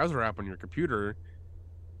the browser app on your computer,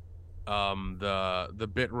 the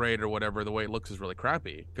bit rate or whatever, the way it looks is really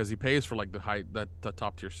crappy because he pays for like the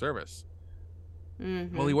top tier service. Well,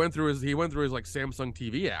 Mm-hmm. he went through his like Samsung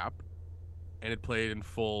TV app, and it played in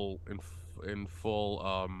full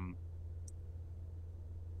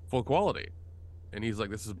quality. And he's like,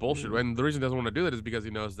 "This is bullshit." Mm. And the reason he doesn't want to do that is because he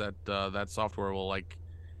knows that that software will like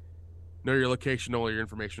know your location, know all your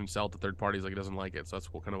information, sell it to third parties. Like he doesn't like it, so that's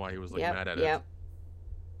kind of why he was like Yep. mad at it. Yep.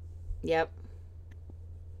 Yep.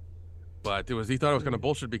 But he thought it was kind of Mm.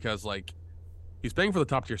 bullshit because like he's paying for the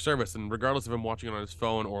top tier service, and regardless of him watching it on his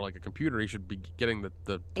phone or like a computer, he should be getting the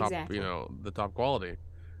top Exactly. the top quality.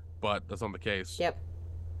 But that's not the case, Yep.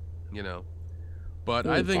 you know. But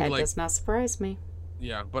I Mm, think that like does not surprise me.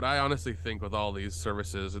 yeah, but I honestly think with all these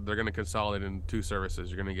services, they're going to consolidate into two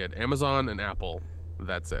services. You're going to get Amazon and Apple.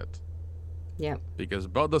 That's it. Yep. Because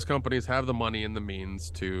both those companies have the money and the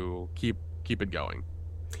means to keep it going,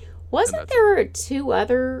 and Wasn't that's it. there two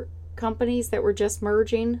other companies that were just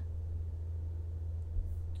merging?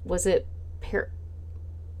 Was it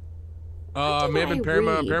what did May have I been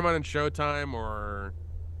Paramount, read? Paramount and Showtime, or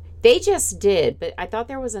They just did, but I thought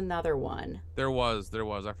there was another one there was.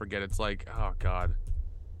 I forget. It's like, oh god,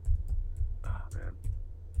 oh man,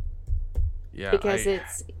 yeah, because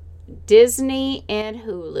it's Disney and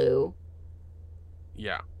Hulu.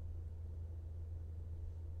 yeah,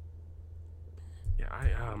 yeah.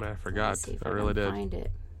 Oh man, I Let me forgot. see if I I really can did. find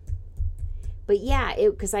it. But yeah, it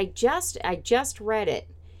because I just read it.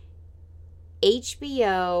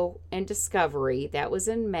 HBO and Discovery. That was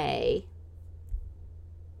in May.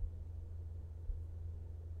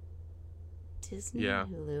 Disney Yeah,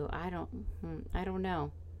 and Hulu. I don't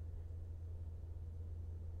know.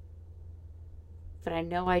 But I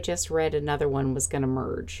know I just read another one was going to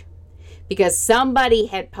merge because somebody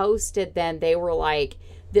had posted. Then they were like,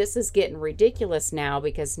 "This is getting ridiculous now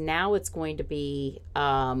because now it's going to be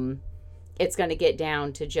it's going to get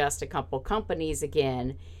down to just a couple companies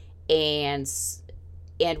again, and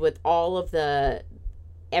with all of the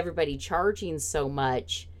everybody charging so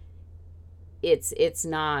much, it's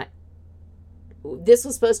not. This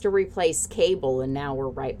was supposed to replace cable, and now we're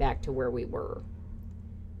right back to where we were."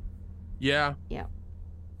 yeah, Yeah.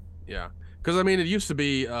 yeah. Because I mean, it used to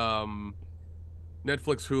be Netflix,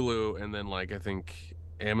 Hulu, and then like I think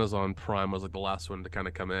Amazon Prime was like the last one to kind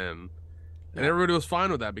of come in, and Yep. everybody was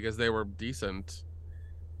fine with that because they were decent.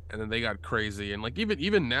 And then they got crazy, and like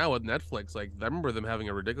even now with Netflix, like I remember them having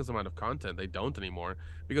a ridiculous amount of content. They don't anymore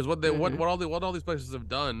because Mm-hmm. what all these places have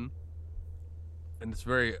done, and it's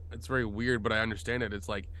very weird, but I understand it. It's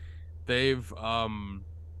like they've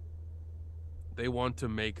they want to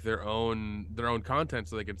make their own content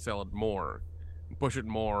so they can sell it more, push it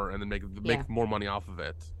more, and then Yeah. make more money off of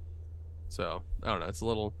it. So I don't know. It's a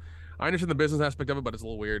little. I understand the business aspect of it, but it's a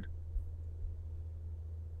little weird.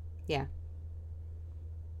 Yeah.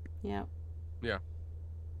 Yep. Yeah,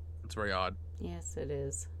 it's very odd Yes, it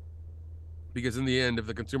is. because in the end, if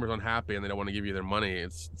the consumer's unhappy and they don't want to give you their money,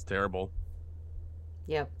 it's terrible.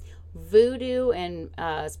 Yep. Voodoo and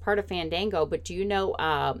it's part of Fandango, but do you know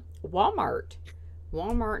Walmart?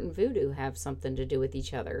 Walmart and Voodoo have something to do with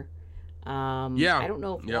each other. Yeah, I don't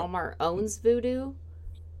know if yeah, Walmart owns Voodoo.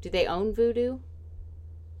 Do they own Voodoo?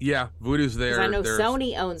 yeah. Voodoo's Because I there. know There's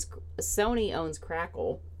Sony owns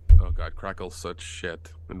Crackle. oh god, Crackle's such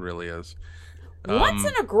shit. It really is. Once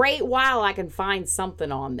in Um, a great while, I can find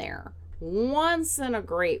something on there. Once in a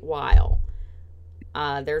great while,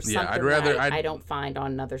 there's yeah, something that I don't find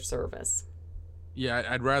on another service.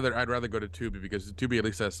 I'd rather go to Tubi because Tubi at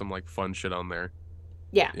least has some like fun shit on there.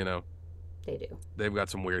 Yeah, You know, they do. they've got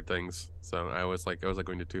some weird things. So I was like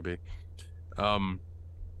going to Tubi. Um,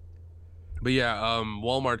 but yeah,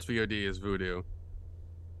 Walmart's VOD is Voodoo,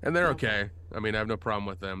 and they're Okay. okay. I mean, I have no problem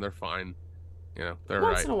with them. They're fine. You know, they're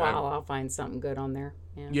Once right. in a while, I'll find something good on there.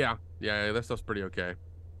 Yeah. Yeah, that stuff's pretty okay.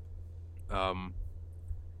 Um,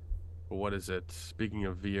 but what is it? Speaking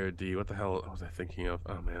of VOD, what the hell was I thinking of?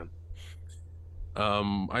 Oh man.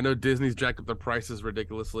 I know Disney's jacked up their prices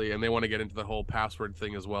ridiculously, and they want to get into the whole password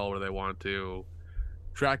thing as well, where they want to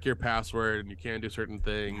track your password and you can't do certain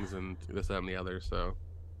things and this, that, and the other. So,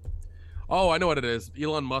 oh, I know what it is.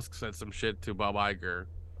 Elon Musk said some shit to Bob Iger,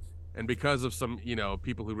 and because of some,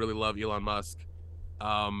 people who really love Elon Musk,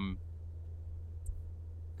 um,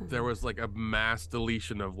 there Mhm. was like a mass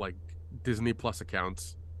deletion of like Disney Plus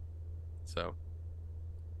accounts. So,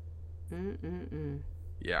 Mm-mm-mm.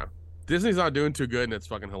 yeah, Disney's not doing too good, and it's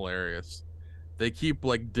fucking hilarious. They keep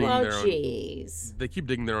like Well, jeez.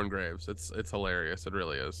 digging their own graves. It's hilarious. It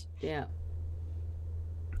really is. Yeah.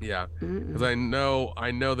 Yeah, because Mm-mm. I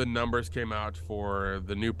know the numbers came out for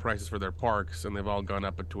the new prices for their parks, and they've all gone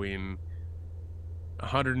up between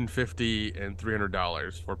 $150 and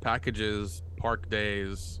 $300 for packages, park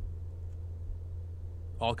days,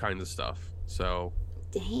 all kinds of stuff. So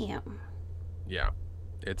Damn. yeah,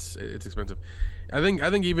 it's expensive. I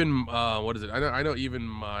think even what is it? I know even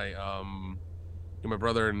my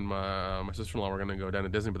brother and my sister-in-law were gonna go down to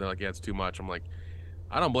Disney, but they're like, yeah, it's too much. I'm like,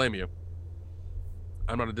 I don't blame you.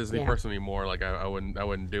 I'm not a Disney Yeah. person anymore. Like I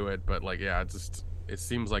wouldn't do it, but like yeah, it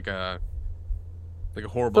seems like a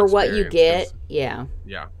horrible For what you experience get, because yeah.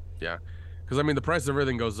 yeah, yeah. Because I mean the price of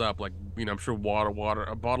everything goes up. Like I'm sure water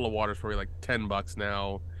a bottle of water is probably like $10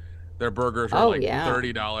 now. Their burgers are Oh, like yeah.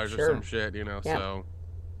 $30 or some Sure. shit. Yep. So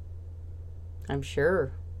I'm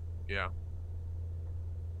sure. yeah,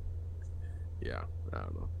 yeah. I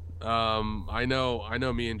don't know. I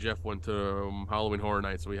know. Me and Jeff went to Halloween Horror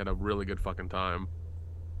Nights. So we had a really good fucking time.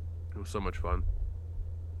 It was so much fun.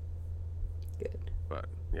 Good. But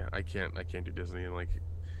yeah, I can't do Disney and like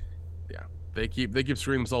yeah. They keep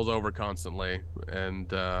screwing themselves over constantly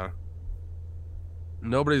and I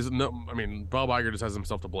mean Bob Iger just has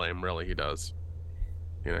himself to blame, really. He does.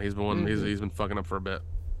 Mm-hmm. He's been fucking up for a bit.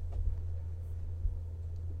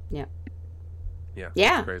 Yeah. Yeah, it's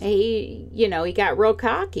Yeah. crazy. He got real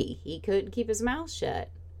cocky. He couldn't keep his mouth shut.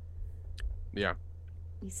 Yeah.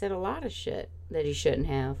 He said a lot of shit that he shouldn't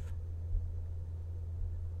have.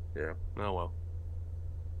 Yeah. Oh well.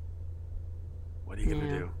 What are you gonna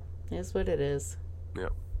Yeah. do? Is what it is. Yeah.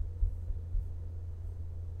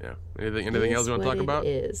 Yeah. Anything else Is you want to what talk it about?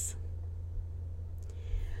 is.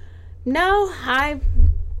 No,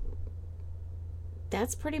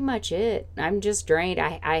 that's pretty much it. I'm just drained.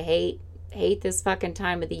 I hate this fucking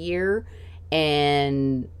time of the year.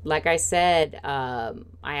 And like I said, I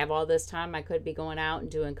have all this time I could be going out and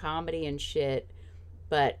doing comedy and shit.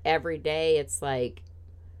 But every day it's like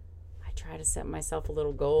I try to set myself a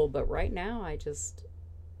little goal. But right now I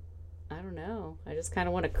don't know. I just kind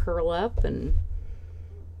of want to curl up and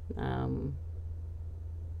um,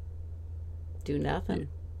 do nothing.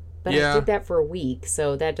 But I Yeah. did that for a week,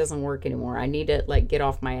 so that doesn't work anymore. I need to like get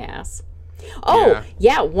off my ass. Oh, Yeah.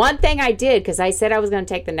 yeah, one thing I did because I said I was going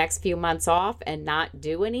to take the next few months off and not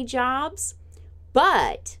do any jobs,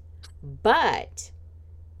 but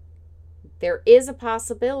there is a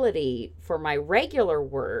possibility for my regular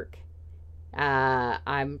work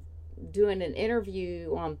I'm doing an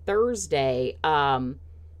interview on Thursday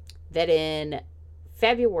that in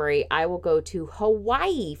February I will go to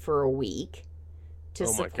Hawaii for a week to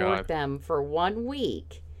Oh my support God. them for 1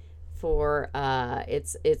 week for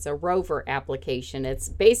it's a rover application. It's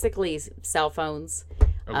basically cell phones.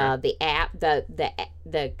 Okay. The app,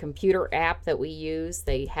 the computer app that we use,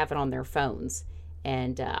 they have it on their phones,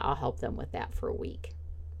 and I'll help them with that for a week.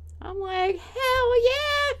 I'm like, hell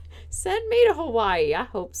yeah! Send me to Hawaii. I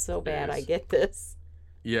hope so bad I Jeez. get this.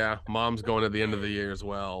 Yeah, mom's going at the end of the year as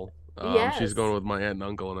well. She's going Yes. with my aunt and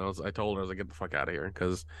uncle, and I told her, I was like, get the fuck out of here,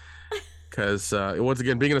 because once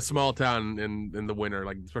again, being in a small town in the winter,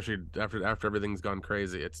 like especially after everything's gone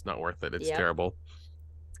crazy, it's not worth it. It's Yep. terrible.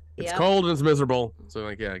 It's Yep. cold and it's miserable. So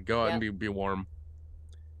like, yeah, go out and Yep. be warm.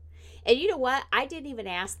 And you know what? I didn't even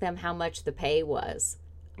ask them how much the pay was.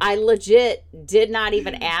 I legit did not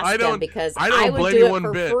even ask them because I I don't would blame do you it one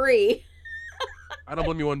for bit. free. I don't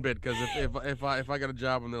blame you one bit because if I got a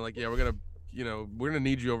job and they're like, yeah, we're gonna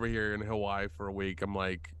need you over here in Hawaii for a week, I'm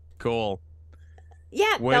like, cool.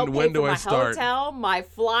 Yeah, they'll pay When for do I my start? hotel, my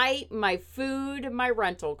flight, my food, and my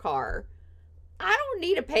rental car. I don't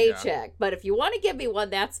need a Yeah. paycheck, but if you want to give me one,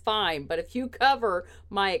 that's fine. But if you cover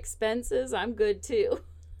my expenses, I'm good too.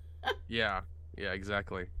 Yeah. Yeah,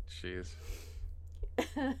 exactly. Jeez.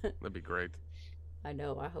 That'd be great. I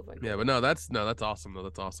know. I hope I get Yeah, but it. that's awesome though.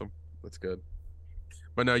 That's awesome. That's good.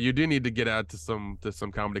 But no, you do need to get out to some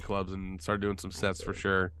comedy clubs and start doing some I sets for do.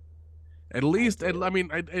 sure. At I least do.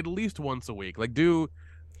 at least once a week. Like do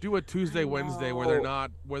a I Tuesday, Wednesday know.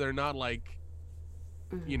 where they're not like,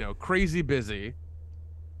 Mm. crazy busy.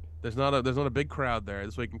 There's not a big crowd there.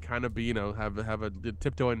 This way you can kind of be, have a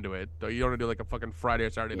tiptoe into it. You don't want to do like a fucking Friday or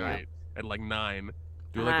Saturday Yeah, night at like 9.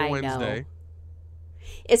 Do like a I know. Wednesday.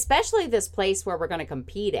 Especially this place where we're going to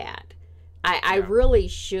compete at. I Yeah. really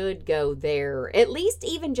should go there. At least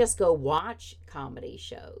even just go watch comedy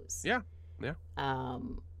shows. Yeah. Yeah.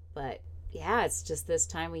 But yeah, it's just this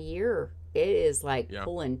time of year. It is like Yeah.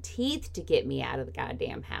 pulling teeth to get me out of the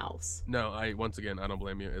goddamn house. No, once again, I don't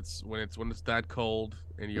blame you. It's when it's that cold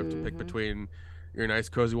and you have to pick Mm-hmm. between your nice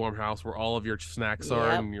cozy warm house where all of your snacks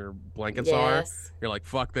are Yep. and your blankets are. Yes. You're like,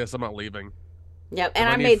 fuck this, I'm not leaving. Yep. If And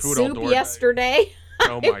I I need made food, I'll soup door. yesterday.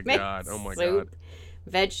 Oh I my made god. Oh my god. soup,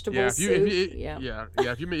 vegetable Yeah, soup. Yeah.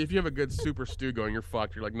 if you have a good super stew going, you're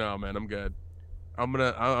fucked. You're like, no, man, I'm good. I'm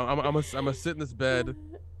gonna sit in this bed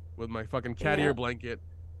with my fucking cat ear Yep. blanket,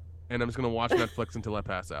 and I'm just gonna watch Netflix until I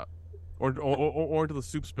pass out, or until the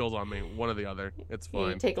soup spills on me. One or the other. It's You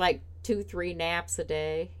fine. take like 2-3 naps a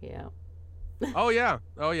day. Yeah. Oh yeah.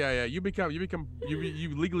 You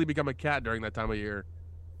legally become a cat during that time of year,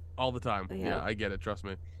 all the time. Yeah, Yep. I get it. Trust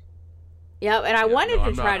me. Yep. And I Yeah, wanted no,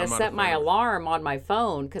 to try to I'm not a set my fan of it. alarm on my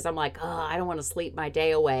phone because I'm like, oh, I don't want to sleep my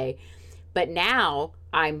day away. But now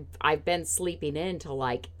I've been sleeping in till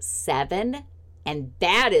like 7, and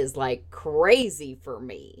that is like crazy for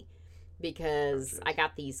me Oh because I jeez.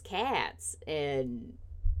 got these cats and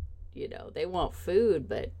they want food,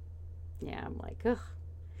 but yeah, I'm like, ugh.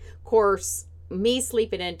 Of course, me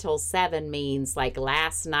sleeping until 7 means like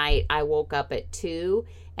last night I woke up at 2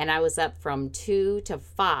 and I was up from 2 to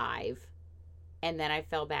 5, and then I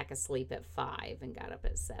fell back asleep at 5 and got up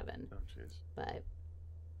at 7. Oh jeez. But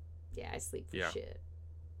yeah, I sleep for Yeah. shit.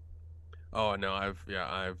 Oh no, I've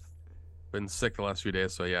been sick the last few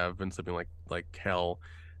days, so yeah, I've been sleeping like hell.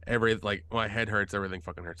 My head hurts, everything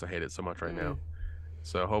fucking hurts. I hate it so much right Mm, now.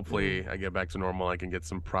 So mm, hopefully I get back to normal. I can get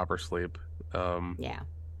some proper sleep. yeah.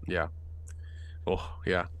 Yeah. Oh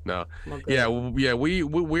yeah. No. Well, Yeah. good. Yeah.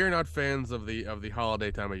 We're not fans of the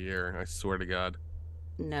holiday time of year. I swear to God.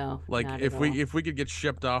 No, Like not at all. if we could get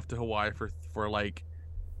shipped off to Hawaii for like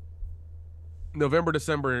November,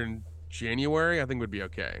 December, and January, I think would be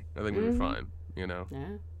okay. I think we'd be Mm-hmm. fine. You know.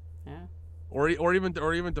 Yeah. Yeah. Or even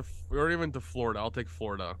to Florida. I'll take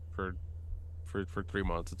Florida for 3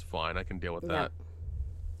 months. It's fine. I can deal with that. Yep.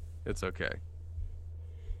 It's okay.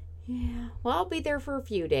 Yeah. Well, I'll be there for a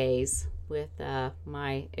few days with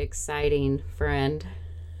my exciting friend.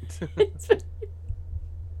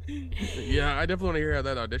 Yeah, I definitely want to hear how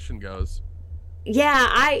that audition goes. Yeah,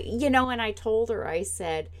 and I told her, I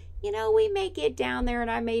said, we may get down there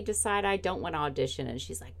and I may decide I don't want to audition. And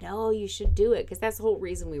she's like, no, you should do it. Because that's the whole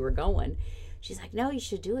reason we were going. She's like, no, you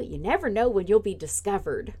should do it. You never know when you'll be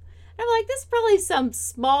discovered. And I'm like, this is probably some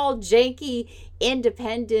small, janky,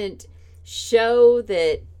 independent show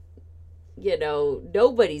that,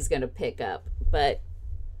 nobody's going to pick up. But,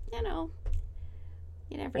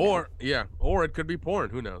 you never know. Or it could be porn.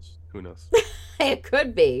 Who knows? Who knows? It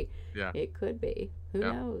could be. Yeah. It could be. Who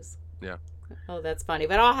Yeah. knows? Yeah. Oh, that's funny.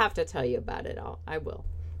 But I'll have to tell you about it. I will.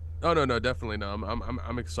 Oh no, no, definitely no.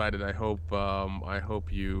 I'm excited. I really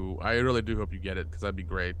do hope you get it because that'd be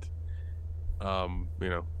great. You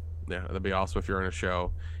know, yeah, that'd be awesome if you're in a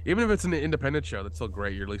show, even if it's an independent show. That's still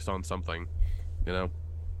great. You're at least on something, you know.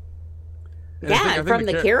 And Yeah, I and think from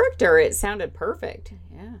the character, it sounded perfect.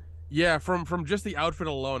 Yeah. yeah, from just the outfit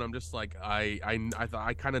alone, I'm just like I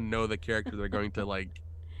kind of know the character they're going to like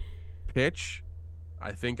pitch.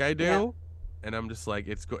 I think I Yeah. do, and I'm just like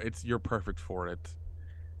it's you're perfect for it.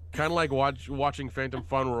 Kind of like watching Phantom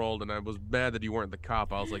Fun World, and I was mad that you weren't the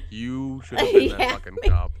cop. I was like, you should have been that Yeah. fucking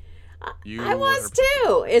cop. I You was 100% should have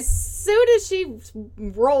too. been. As soon as she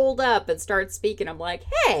rolled up and started speaking, I'm like,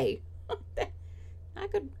 hey,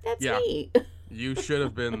 that's Yeah, me. you should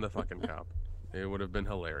have been the fucking cop. It would have been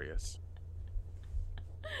hilarious.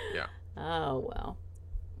 Yeah. Oh, well.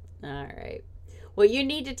 All right. Well, you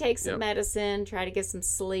need to take some Yep. medicine, try to get some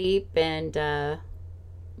sleep, and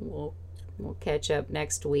we'll we'll catch up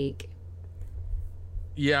next week.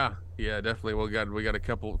 Yeah. Yeah. Definitely. We got a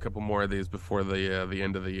couple more of these before the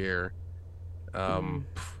end of the year. Mm,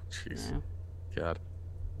 Jeez. yeah. God.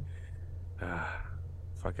 Ah,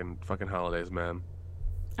 fucking holidays, man.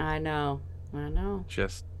 I know. I know.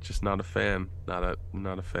 Just not a fan. Not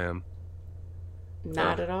a fan.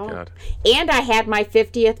 Not Oh at all. God. And I had my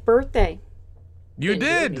 50th birthday. You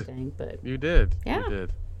Didn't do did. anything, but You did. You yeah.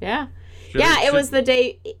 did. Yeah. Should Yeah, it was should the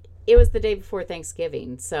day it was the day before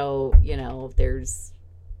Thanksgiving. So, there's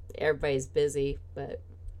everybody's busy, but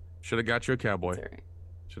should have got you a it's cowboy. all right.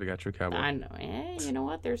 Should have got you a cowboy. I know. Hey, you know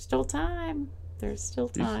what? There's still time. There's still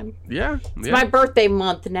time. Yeah. It's Yeah. my birthday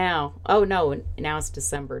month now. Oh no, now it's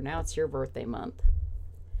December. Now it's your birthday month.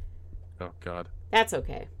 Oh God. That's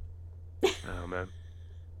okay. Oh man.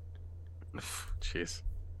 Jeez.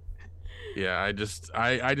 Yeah.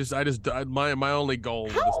 My only goal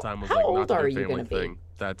this time was How like not old to do are a you family gonna be? thing.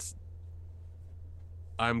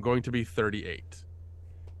 I'm going to be 38.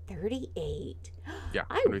 38. Yeah.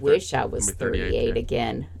 I Gonna be wish I gonna was be 38 38 here.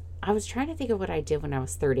 again. I was trying to think of what I did when I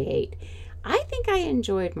was 38. I think I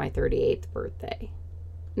enjoyed my 38th birthday.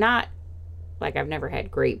 Not like I've never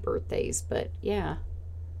had great birthdays, but yeah.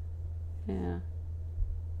 Yeah.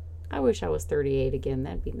 I wish I was 38 again.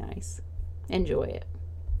 That'd be nice. Enjoy it.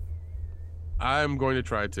 I'm going to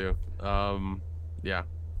try to. Yeah.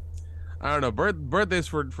 I don't know. Birthdays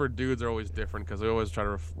for dudes are always different because we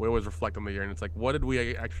always reflect on the year, and it's like, what did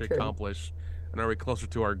we actually True. accomplish, and are we closer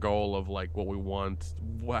to our goal of like what we want,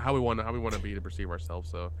 how we want to be to perceive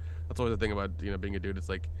ourselves. So that's always the thing about being a dude. It's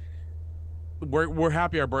like we're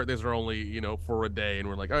happy our birthdays are only for a day, and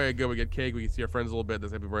we're like, all right, good, we get cake, we can see our friends a little bit,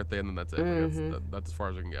 this happy birthday, and then that's it. Like, Mm-hmm. that's as far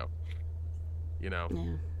as we can go. You know,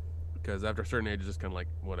 Yeah. because after a certain age, it's just kind of like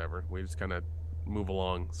whatever. We just kind of move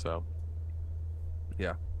along. So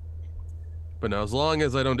yeah. But no, as long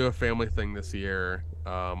as I don't do a family thing this year,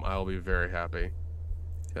 I will be very happy.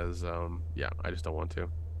 Because yeah, I just don't want to.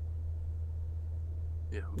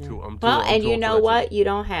 Yeah, Yeah. I'm Well, and too you old for know that what? shit. You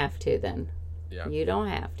don't have to then. Yeah, You don't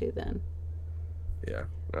have to then. yeah.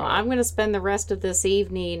 Well, I'm going to spend the rest of this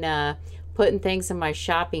evening putting things in my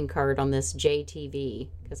shopping cart on this JTV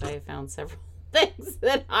because I have found several things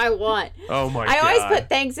that I want. Oh my I always God. put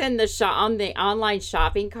things in the on the online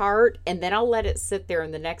shopping cart, and then I'll let it sit there.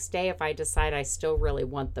 And the next day, if I decide I still really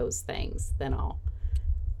want those things, then I'll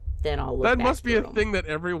look That back must be a through them. thing that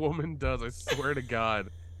every woman does. I swear to God.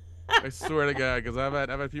 I swear to God, because I've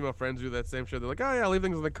had female friends do that same shit. They're like, oh yeah, I'll leave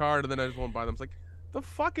things in the cart, and then I just won't buy them. It's like, the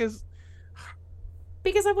fuck is?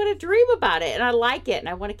 Because I want to dream about it, and I like it, and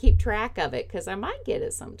I want to keep track of it because I might get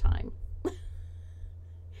it sometime.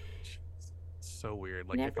 So weird.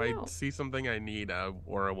 Like if Never I know. see something I need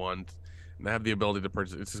or I want, and I have the ability to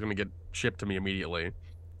purchase, it's just gonna get shipped to me immediately.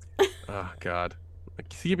 Oh God. Like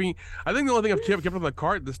keeping, I think the only thing I've kept in the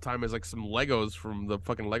cart this time is like some Legos from the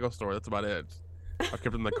fucking Lego store. That's about it. I've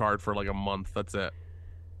kept in the cart for like a month. That's it.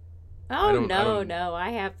 Oh I no, don't. no. I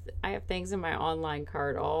have things in my online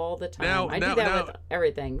cart all the time. Now, I do now, that now, with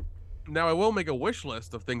everything. now, I will make a wish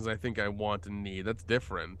list of things I think I want and need. That's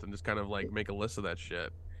different, and just kind of like make a list of that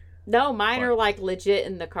shit. No, mine But are like legit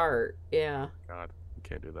in the cart. Yeah. God, you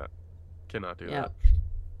can't do that. Cannot do Yeah. that.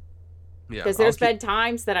 Yeah, Because I'll there's keep. been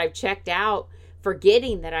times that I've checked out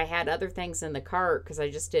forgetting that I had other things in the cart because I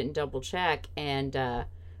just didn't double check. And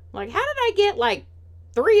like, how did I get like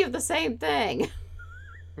 3 of the same thing?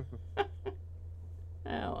 Oh,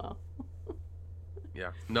 well.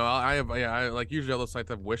 Yeah. No, I have. Yeah, I like usually all those sites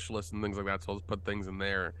have wish lists and things like that, so I'll just put things in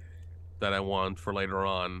there that I want for later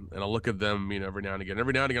on, and I'll look at them, every now and again.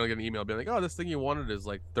 Every now and again, I'll get an email being like, "Oh, this thing you wanted is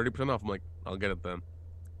like 30% off." I'm like, "I'll get it then.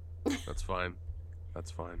 That's fine. That's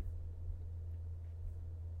fine."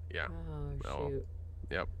 Yeah. Oh, Oh, shoot.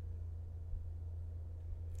 yep.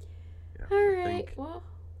 All I right. think Well,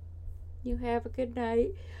 you have a good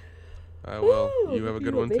night. I will. Ooh, You have a give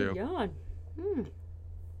good you one big too. Yawn.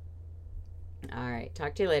 All right.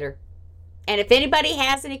 Talk to you later. And if anybody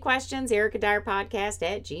has any questions,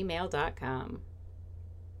 EricaDyerPodcast@gmail.com.